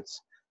something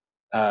that's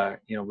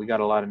we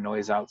got a lot of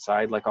noise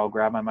outside, like I'll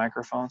grab my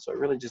microphone. So it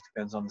really just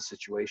depends on the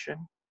situation.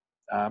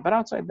 But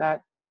outside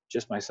that,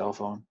 just my cell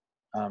phone.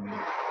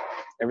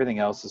 Everything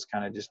else is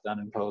kind of just done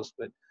in post,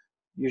 but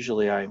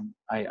usually I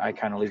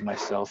kind of leave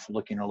myself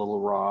looking a little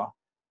raw,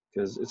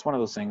 because it's one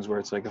of those things where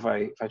it's like, if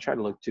I try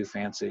to look too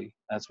fancy,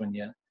 that's when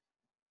you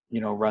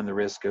run the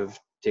risk of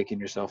taking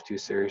yourself too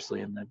seriously,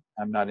 and then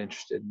I'm not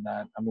interested in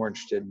that. I'm more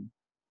interested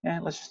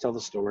in, let's just tell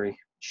the story,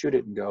 shoot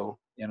it and go,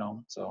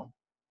 so.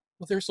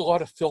 Well, there's a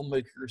lot of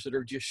filmmakers that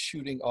are just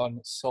shooting on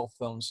cell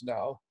phones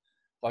now.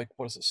 Like,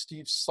 what is it?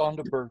 Steve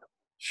Sonderberg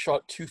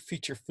shot 2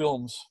 feature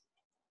films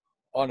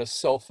on a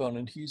cell phone,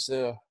 and he's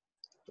a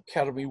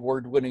Academy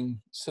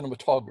Award-winning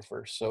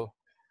cinematographer. So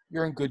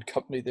you're in good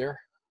company there.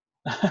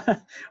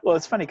 Well,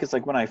 it's funny because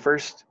like when I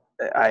first,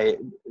 to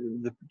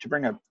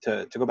bring up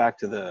to go back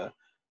to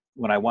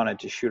when I wanted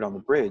to shoot on the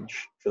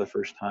bridge for the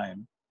first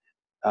time,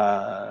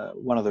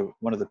 one of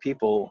the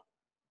people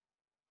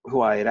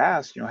who I had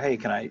asked, hey,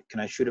 can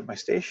I shoot at my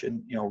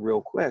station,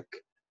 real quick?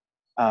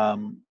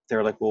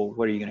 They're like, well,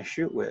 what are you going to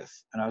shoot with?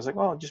 And I was like,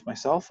 oh, just my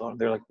cell phone.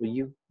 They're like, well,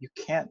 you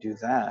can't do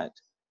that,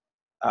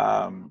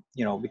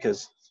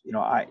 because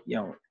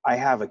I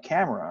have a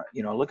camera.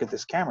 Look at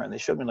this camera. And they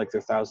showed me like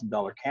their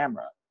 $1,000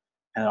 camera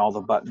and all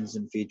the buttons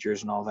and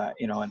features and all that,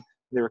 and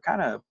they were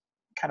kind of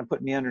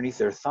putting me underneath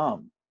their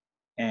thumb.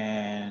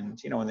 And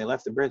when they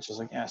left the bridge, I was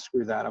like, yeah,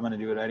 screw that, I'm going to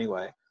do it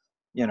anyway.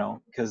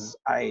 because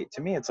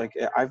to me, it's like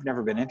I've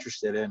never been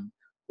interested in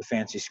the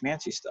fancy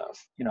schmancy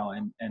stuff,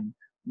 and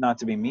not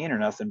to be mean or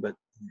nothing, but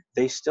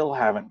they still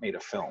haven't made a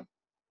film,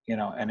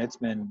 and it's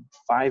been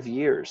 5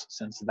 years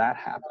since that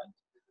happened.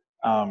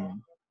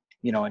 um,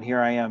 and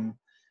here I am,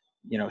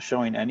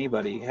 showing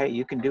anybody, hey,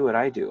 you can do what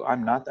I do.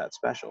 I'm not that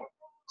special.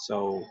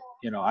 So,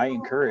 I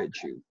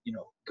encourage you,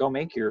 go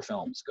make your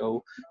films,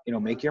 go,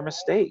 make your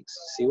mistakes,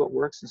 see what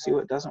works and see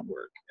what doesn't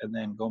work, and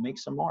then go make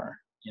some more,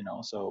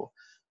 so,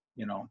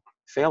 you know,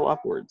 fail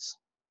upwards,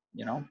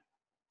 you know?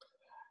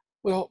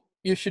 Well,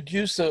 you should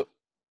use the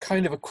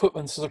kind of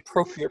equipment that's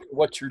appropriate for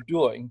what you're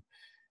doing.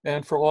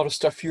 And for a lot of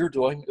stuff you're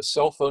doing, a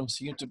cell phone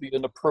seems to be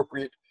an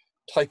appropriate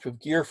type of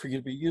gear for you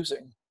to be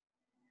using.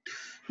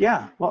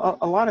 Yeah. Well,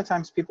 a lot of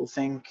times people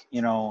think,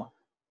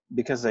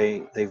 because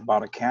they've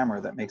bought a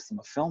camera that makes them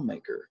a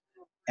filmmaker.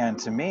 And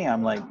to me,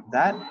 I'm like,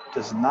 that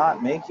does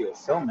not make you a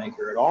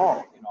filmmaker at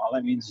all. All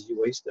that means is you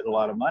wasted a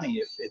lot of money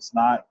if it's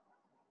not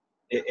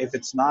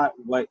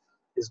what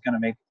is going to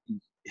make,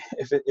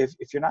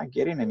 if you're not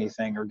getting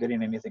anything or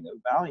getting anything of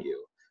value,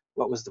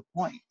 what was the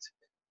point?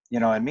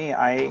 And me,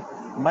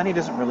 money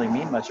doesn't really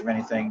mean much of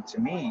anything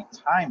to me.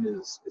 Time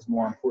is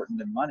more important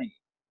than money,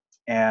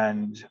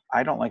 and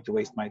I don't like to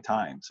waste my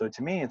time. So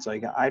to me, it's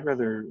like I'd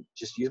rather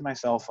just use my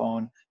cell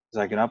phone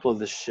because I can upload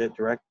this shit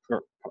direct.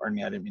 Or, pardon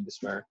me, I didn't mean to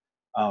swear.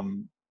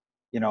 Um,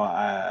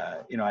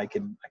 I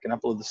can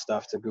upload the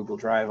stuff to Google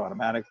Drive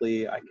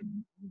automatically. I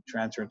can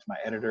transfer it to my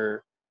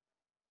editor.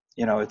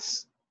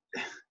 It's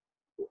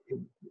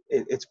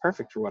it's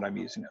perfect for what I'm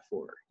using it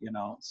for.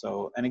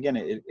 So, and again,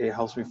 it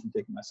helps me from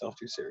taking myself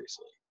too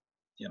seriously.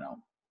 You know.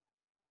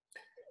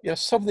 Yeah,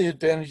 some of the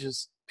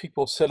advantages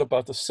people said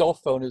about the cell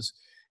phone is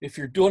if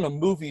you're doing a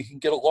movie, you can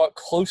get a lot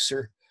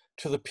closer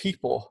to the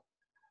people.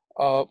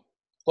 Uh,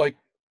 like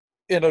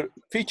in a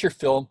feature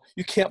film,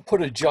 you can't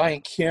put a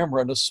giant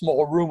camera in a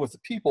small room with the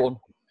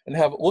people and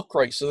have it look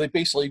right. So they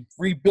basically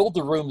rebuild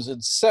the rooms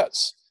in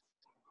sets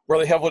where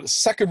they have a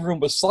second room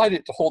beside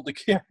it to hold the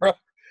camera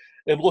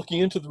and looking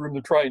into the room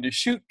they're trying to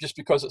shoot just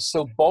because it's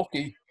so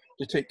bulky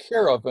to take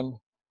care of. And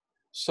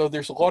so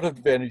there's a lot of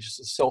advantages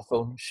to cell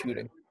phone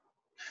shooting.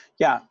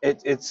 Yeah,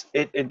 it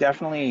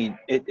definitely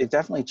it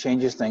definitely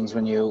changes things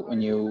when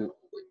you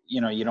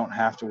don't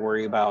have to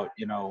worry about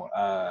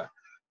the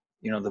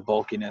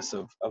bulkiness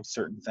of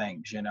certain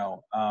things.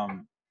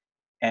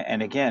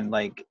 And again,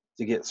 like,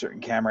 to get certain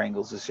camera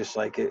angles, it's just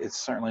like it's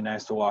certainly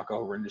nice to walk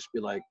over and just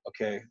be like,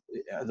 okay,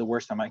 the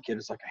worst I might get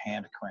is like a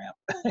hand cramp,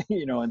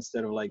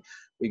 instead of like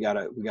we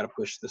gotta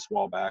push this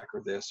wall back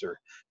or this, or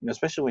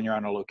especially when you're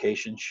on a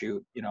location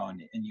shoot,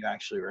 and you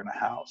actually are in a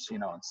house,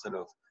 instead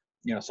of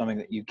something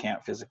that you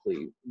can't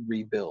physically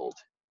rebuild.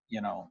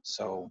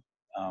 So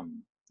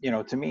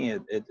to me,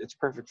 it's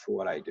perfect for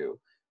what I do,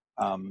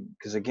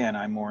 because again,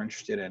 I'm more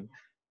interested in,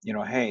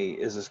 hey,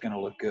 is this going to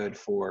look good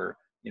for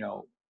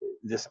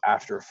this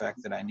after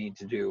effect that I need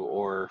to do,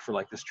 or for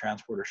like this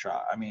transporter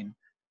shot. I mean,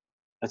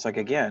 it's like,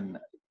 again,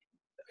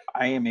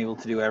 I am able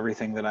to do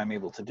everything that I'm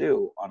able to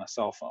do on a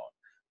cell phone.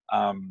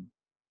 Um,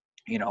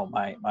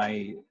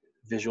 my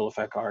visual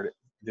effect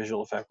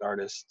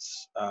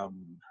artists,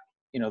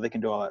 they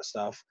can do all that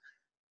stuff,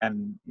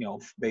 and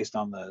based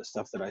on the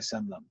stuff that I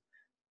send them,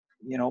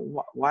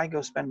 why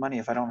go spend money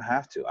if I don't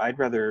have to? I'd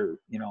rather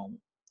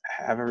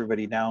have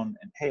everybody down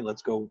and, hey,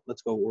 let's go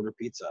order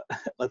pizza.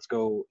 Let's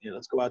go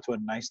out to a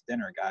nice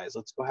dinner, guys.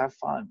 Let's go have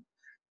fun,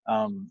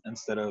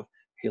 instead of,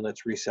 hey,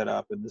 let's reset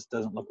up and this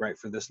doesn't look right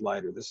for this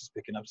light, or this is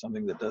picking up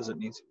something that doesn't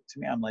need to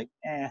me. I'm like,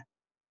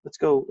 let's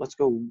go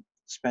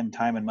spend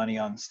time and money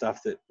on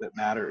stuff that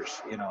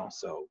matters.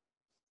 So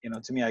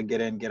to me, I get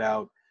in, get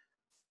out,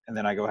 and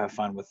then I go have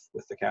fun with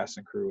the cast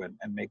and crew,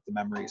 and make the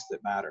memories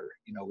that matter.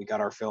 We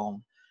got our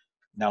film,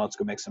 now let's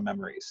go make some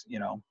memories.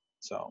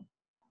 So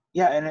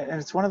yeah, and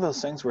it's one of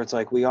those things where it's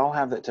like we all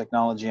have that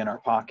technology in our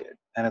pocket,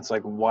 and it's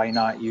like, why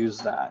not use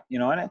that?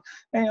 And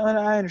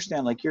I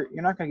understand, like, you're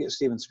not going to get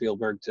Steven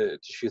Spielberg to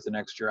shoot the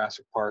next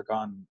Jurassic Park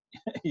on,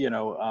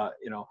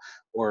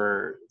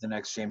 or the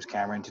next James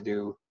Cameron to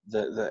do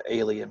the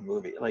Alien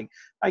movie. Like,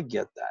 I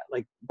get that,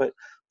 like, but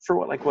for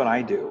what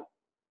I do,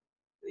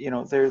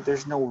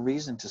 there's no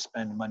reason to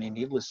spend money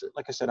needlessly.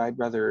 Like I said, I'd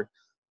rather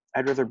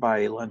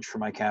buy lunch for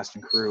my cast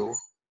and crew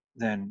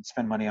than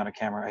spend money on a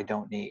camera I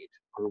don't need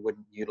or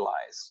wouldn't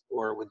utilize,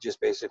 or would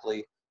just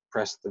basically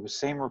press the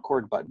same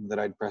record button that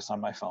I'd press on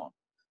my phone.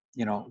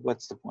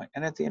 What's the point?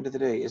 And at the end of the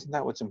day, isn't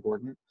that what's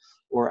important?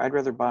 Or I'd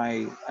rather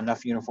buy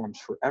enough uniforms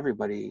for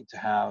everybody to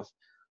have,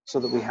 so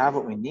that we have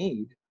what we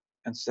need,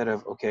 instead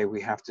of, okay, we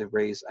have to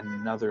raise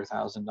another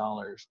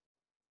 $1,000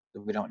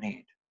 that we don't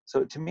need.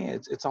 So to me,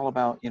 it's all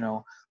about,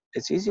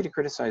 it's easy to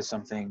criticize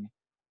something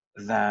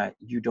that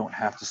you don't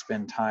have to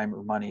spend time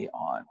or money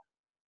on,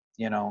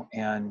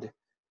 and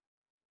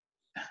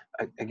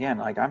again,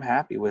 like, I'm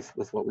happy with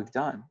what we've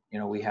done.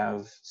 We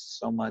have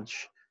so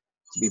much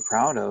to be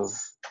proud of,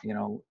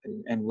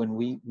 and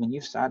when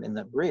you sat in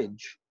that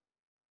bridge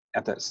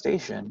at that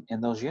station in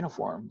those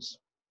uniforms,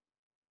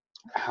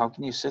 how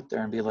can you sit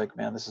there and be like,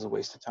 man, this is a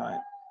waste of time?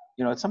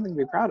 It's something to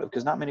be proud of,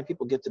 because not many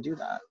people get to do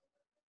that.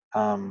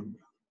 um,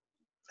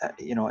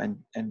 you know, and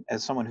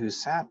as someone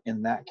who's sat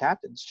in that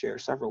captain's chair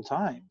several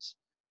times,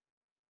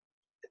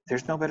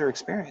 there's no better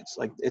experience.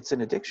 Like, it's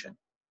an addiction,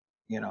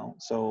 you know.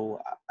 So,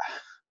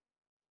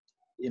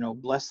 you know,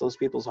 bless those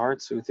people's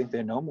hearts who think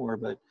they know more,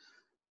 but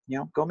you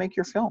know, go make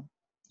your film,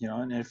 you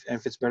know, and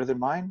if it's better than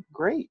mine,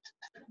 great.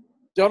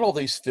 Done all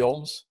these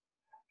films,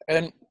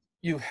 and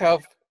you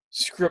have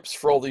scripts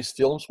for all these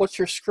films. What's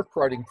your script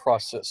writing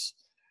process?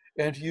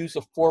 And do you use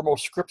a formal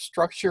script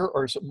structure,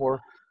 or is it more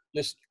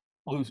just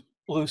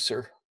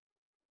looser?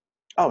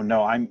 Oh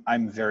no,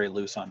 I'm very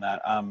loose on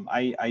that.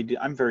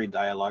 I'm very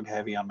dialogue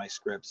heavy on my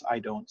scripts. I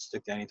don't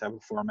stick to any type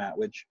of format.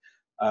 Which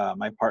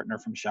my partner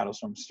from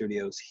Shadowstorm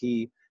Studios,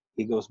 he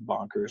goes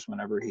bonkers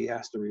whenever he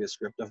has to read a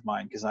script of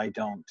mine because I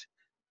don't.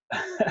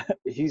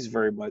 He's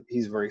very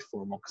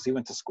formal because he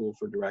went to school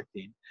for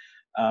directing.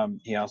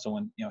 He also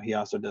went, you know, he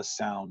also does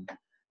sound.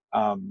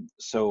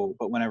 So,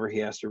 but whenever he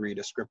has to read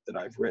a script that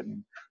I've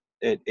written,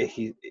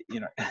 he,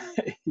 you know,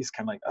 he's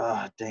kind of like,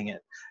 oh, dang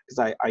it,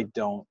 because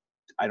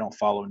I don't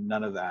follow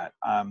none of that.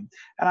 And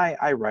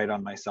I write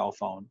on my cell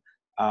phone.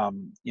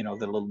 You know,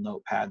 the little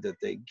notepad that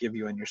they give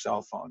you on your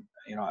cell phone.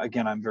 You know,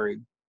 again, I'm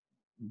very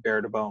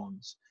bare to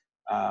bones,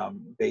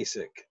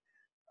 basic.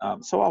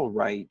 So I'll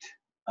write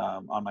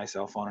on my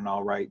cell phone, and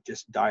I'll write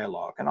just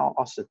dialogue, and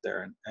I'll sit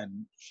there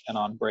and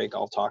on break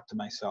I'll talk to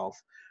myself,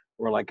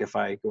 or like if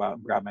I go out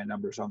and grab my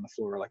numbers on the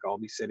floor, like I'll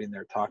be sitting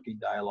there talking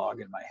dialogue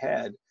in my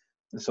head.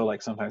 And so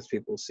like sometimes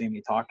people see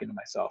me talking to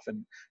myself,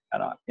 and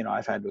you know,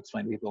 I've had to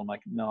explain to people, I'm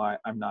like, no,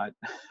 I'm not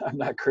I'm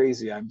not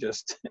crazy. I'm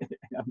just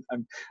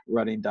I'm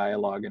running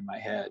dialogue in my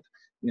head.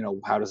 You know,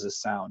 how does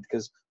this sound?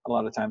 Because a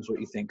lot of times what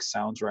you think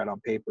sounds right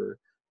on paper,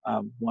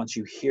 once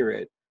you hear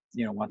it,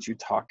 you know, once you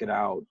talk it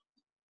out,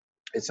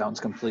 it sounds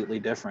completely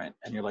different,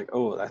 and you're like,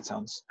 oh, that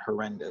sounds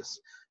horrendous.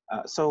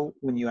 So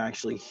when you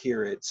actually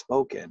hear it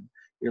spoken,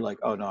 you're like,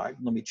 oh no,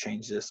 let me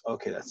change this.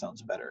 Okay, that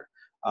sounds better.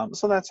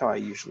 So that's how I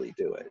usually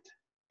do it.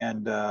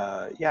 And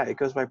yeah, it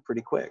goes by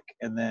pretty quick.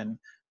 And then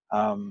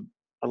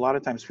a lot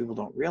of times people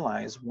don't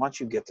realize once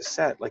you get the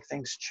set, like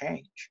things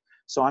change.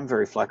 So I'm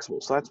very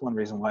flexible. So that's one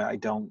reason why I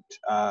don't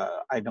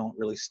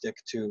really stick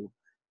to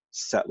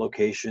set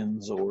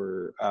locations,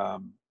 or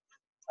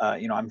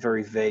you know, I'm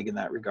very vague in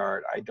that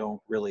regard. I don't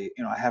really,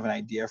 you know, I have an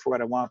idea for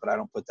what I want, but I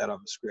don't put that on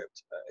the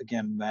script.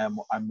 Again,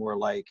 I'm more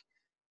like,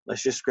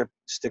 let's just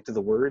stick to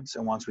the words,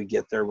 and once we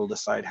get there, we'll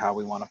decide how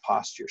we want to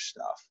posture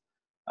stuff.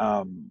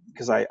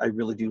 Because I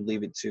really do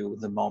leave it to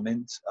the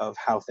moment of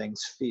how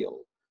things feel.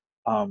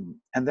 And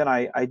then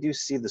I do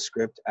see the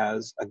script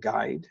as a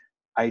guide.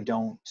 I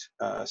don't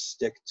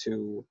stick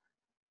to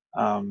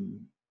um,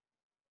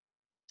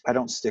 I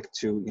don't stick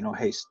to, you know,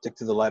 hey, stick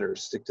to the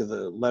letters, stick to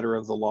the letter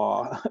of the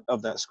law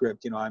of that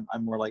script. You know,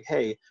 I'm more like,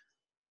 hey,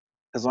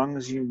 as long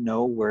as you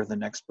know where the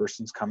next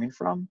person's coming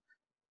from,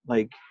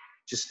 like,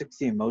 just stick to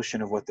the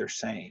emotion of what they're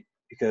saying.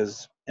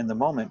 Because in the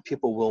moment,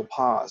 people will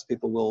pause,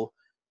 people will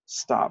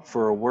stop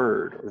for a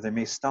word, or they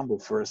may stumble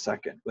for a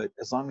second. But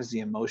as long as the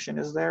emotion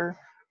is there,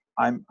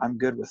 I'm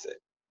good with it.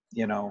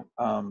 You know,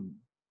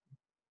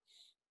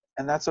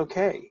 and that's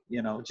okay.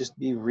 You know, just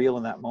be real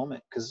in that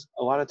moment. Because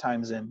a lot of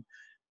times in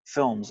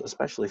films,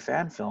 especially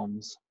fan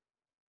films,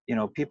 you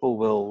know, people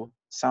will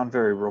sound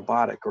very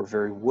robotic or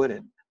very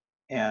wooden,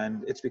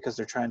 and it's because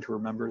they're trying to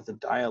remember the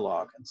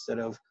dialogue instead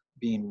of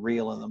being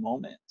real in the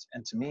moment.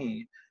 And to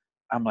me,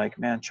 I'm like,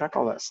 man, check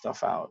all that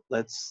stuff out.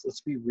 Let's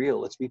be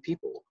real. Let's be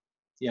people,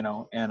 you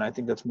know. And I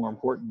think that's more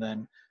important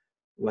than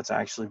what's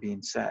actually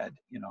being said.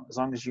 You know, as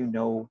long as you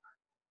know,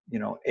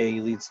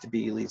 A leads to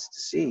B leads to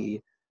C,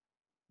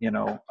 you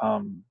know,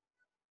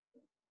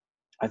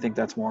 I think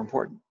that's more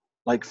important.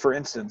 Like, for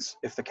instance,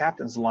 if the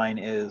captain's line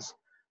is,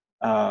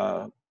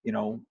 you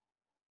know,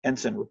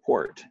 ensign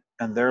report,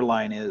 and their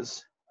line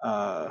is,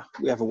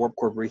 we have a warp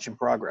core breach in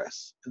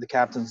progress, and the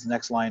captain's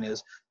next line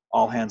is,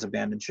 all hands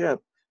abandon ship.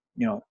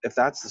 You know, if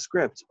that's the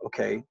script,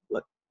 okay,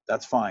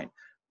 that's fine.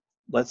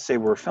 Let's say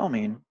we're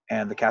filming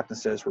and the captain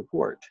says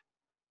report,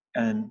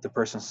 and the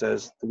person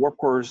says the warp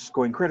core is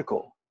going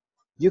critical.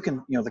 You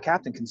can, you know, the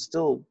captain can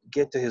still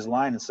get to his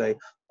line and say,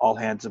 all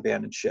hands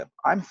abandon ship.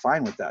 I'm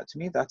fine with that. To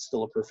me, that's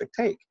still a perfect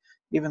take.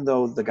 Even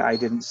though the guy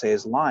didn't say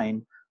his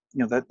line,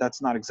 you know,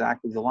 that's not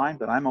exactly the line,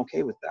 but I'm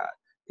okay with that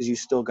because you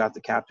still got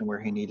the captain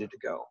where he needed to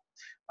go.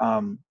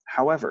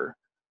 However,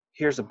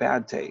 here's a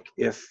bad take.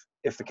 If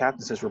the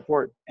captain says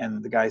report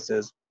and the guy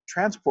says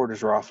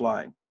transporters are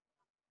offline,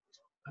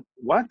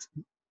 what?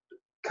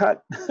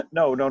 Cut?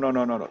 No, no, no,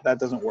 no, no, no. That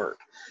doesn't work.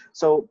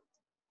 So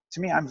to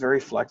me, I'm very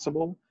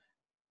flexible,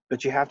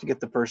 but you have to get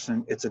the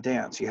person, it's a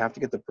dance, you have to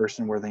get the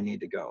person where they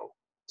need to go.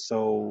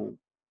 So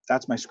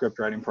that's my script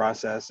writing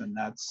process, and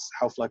that's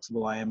how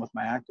flexible I am with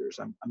my actors.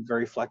 I'm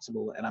very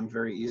flexible, and I'm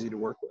very easy to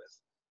work with.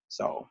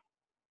 So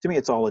to me,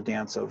 it's all a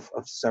dance of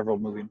several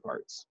moving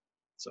parts.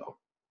 So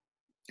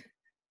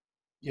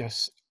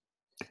Yes.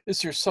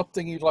 Is there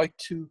something you'd like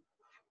to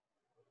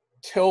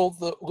tell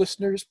the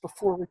listeners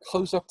before we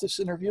close up this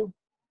interview?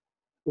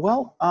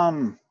 well,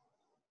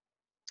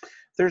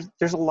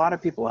 there's a lot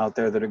of people out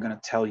there that are going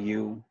to tell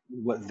you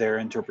what their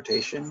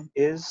interpretation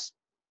is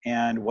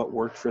and what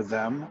worked for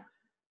them.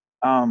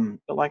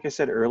 But like I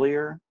said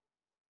earlier,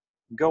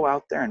 go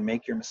out there and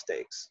make your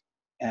mistakes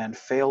and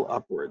fail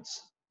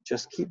upwards.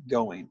 Just keep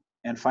going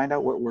and find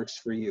out what works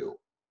for you.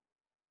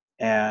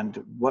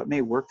 And what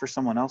may work for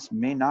someone else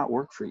may not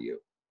work for you.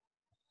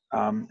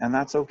 And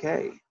that's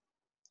okay.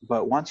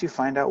 But once you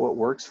find out what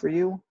works for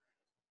you,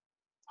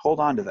 hold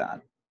on to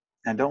that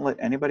and don't let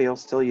anybody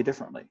else tell you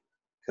differently.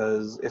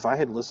 Because if I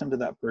had listened to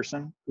that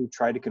person who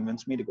tried to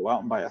convince me to go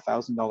out and buy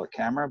 $1,000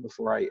 camera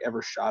before I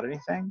ever shot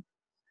anything,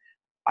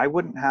 I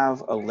wouldn't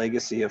have a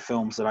legacy of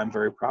films that I'm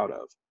very proud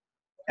of.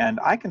 And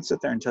I can sit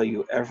there and tell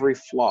you every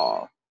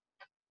flaw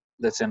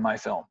that's in my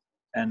film.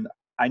 And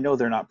I know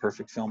they're not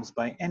perfect films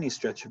by any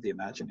stretch of the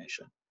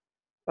imagination,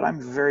 but I'm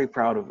very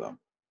proud of them.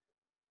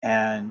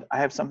 And I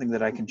have something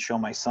that I can show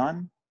my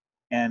son,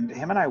 and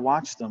him and I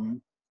watch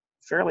them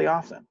fairly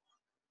often.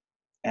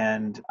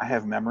 And I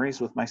have memories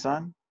with my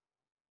son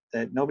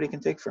that nobody can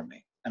take from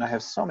me. And I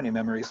have so many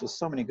memories with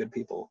so many good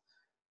people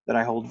that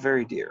I hold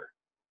very dear.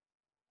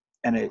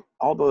 And it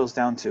all boils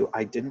down to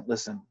I didn't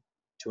listen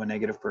to a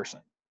negative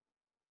person.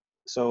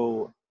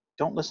 So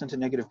don't listen to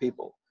negative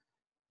people.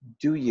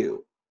 Do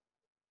you.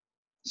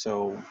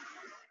 So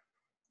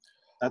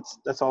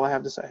that's all I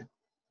have to say.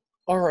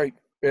 All right,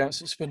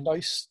 Vance, it's been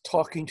nice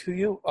talking to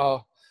you.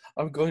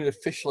 I'm going to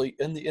officially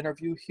end the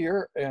interview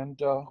here, and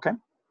Okay.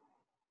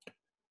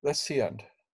 that's the end.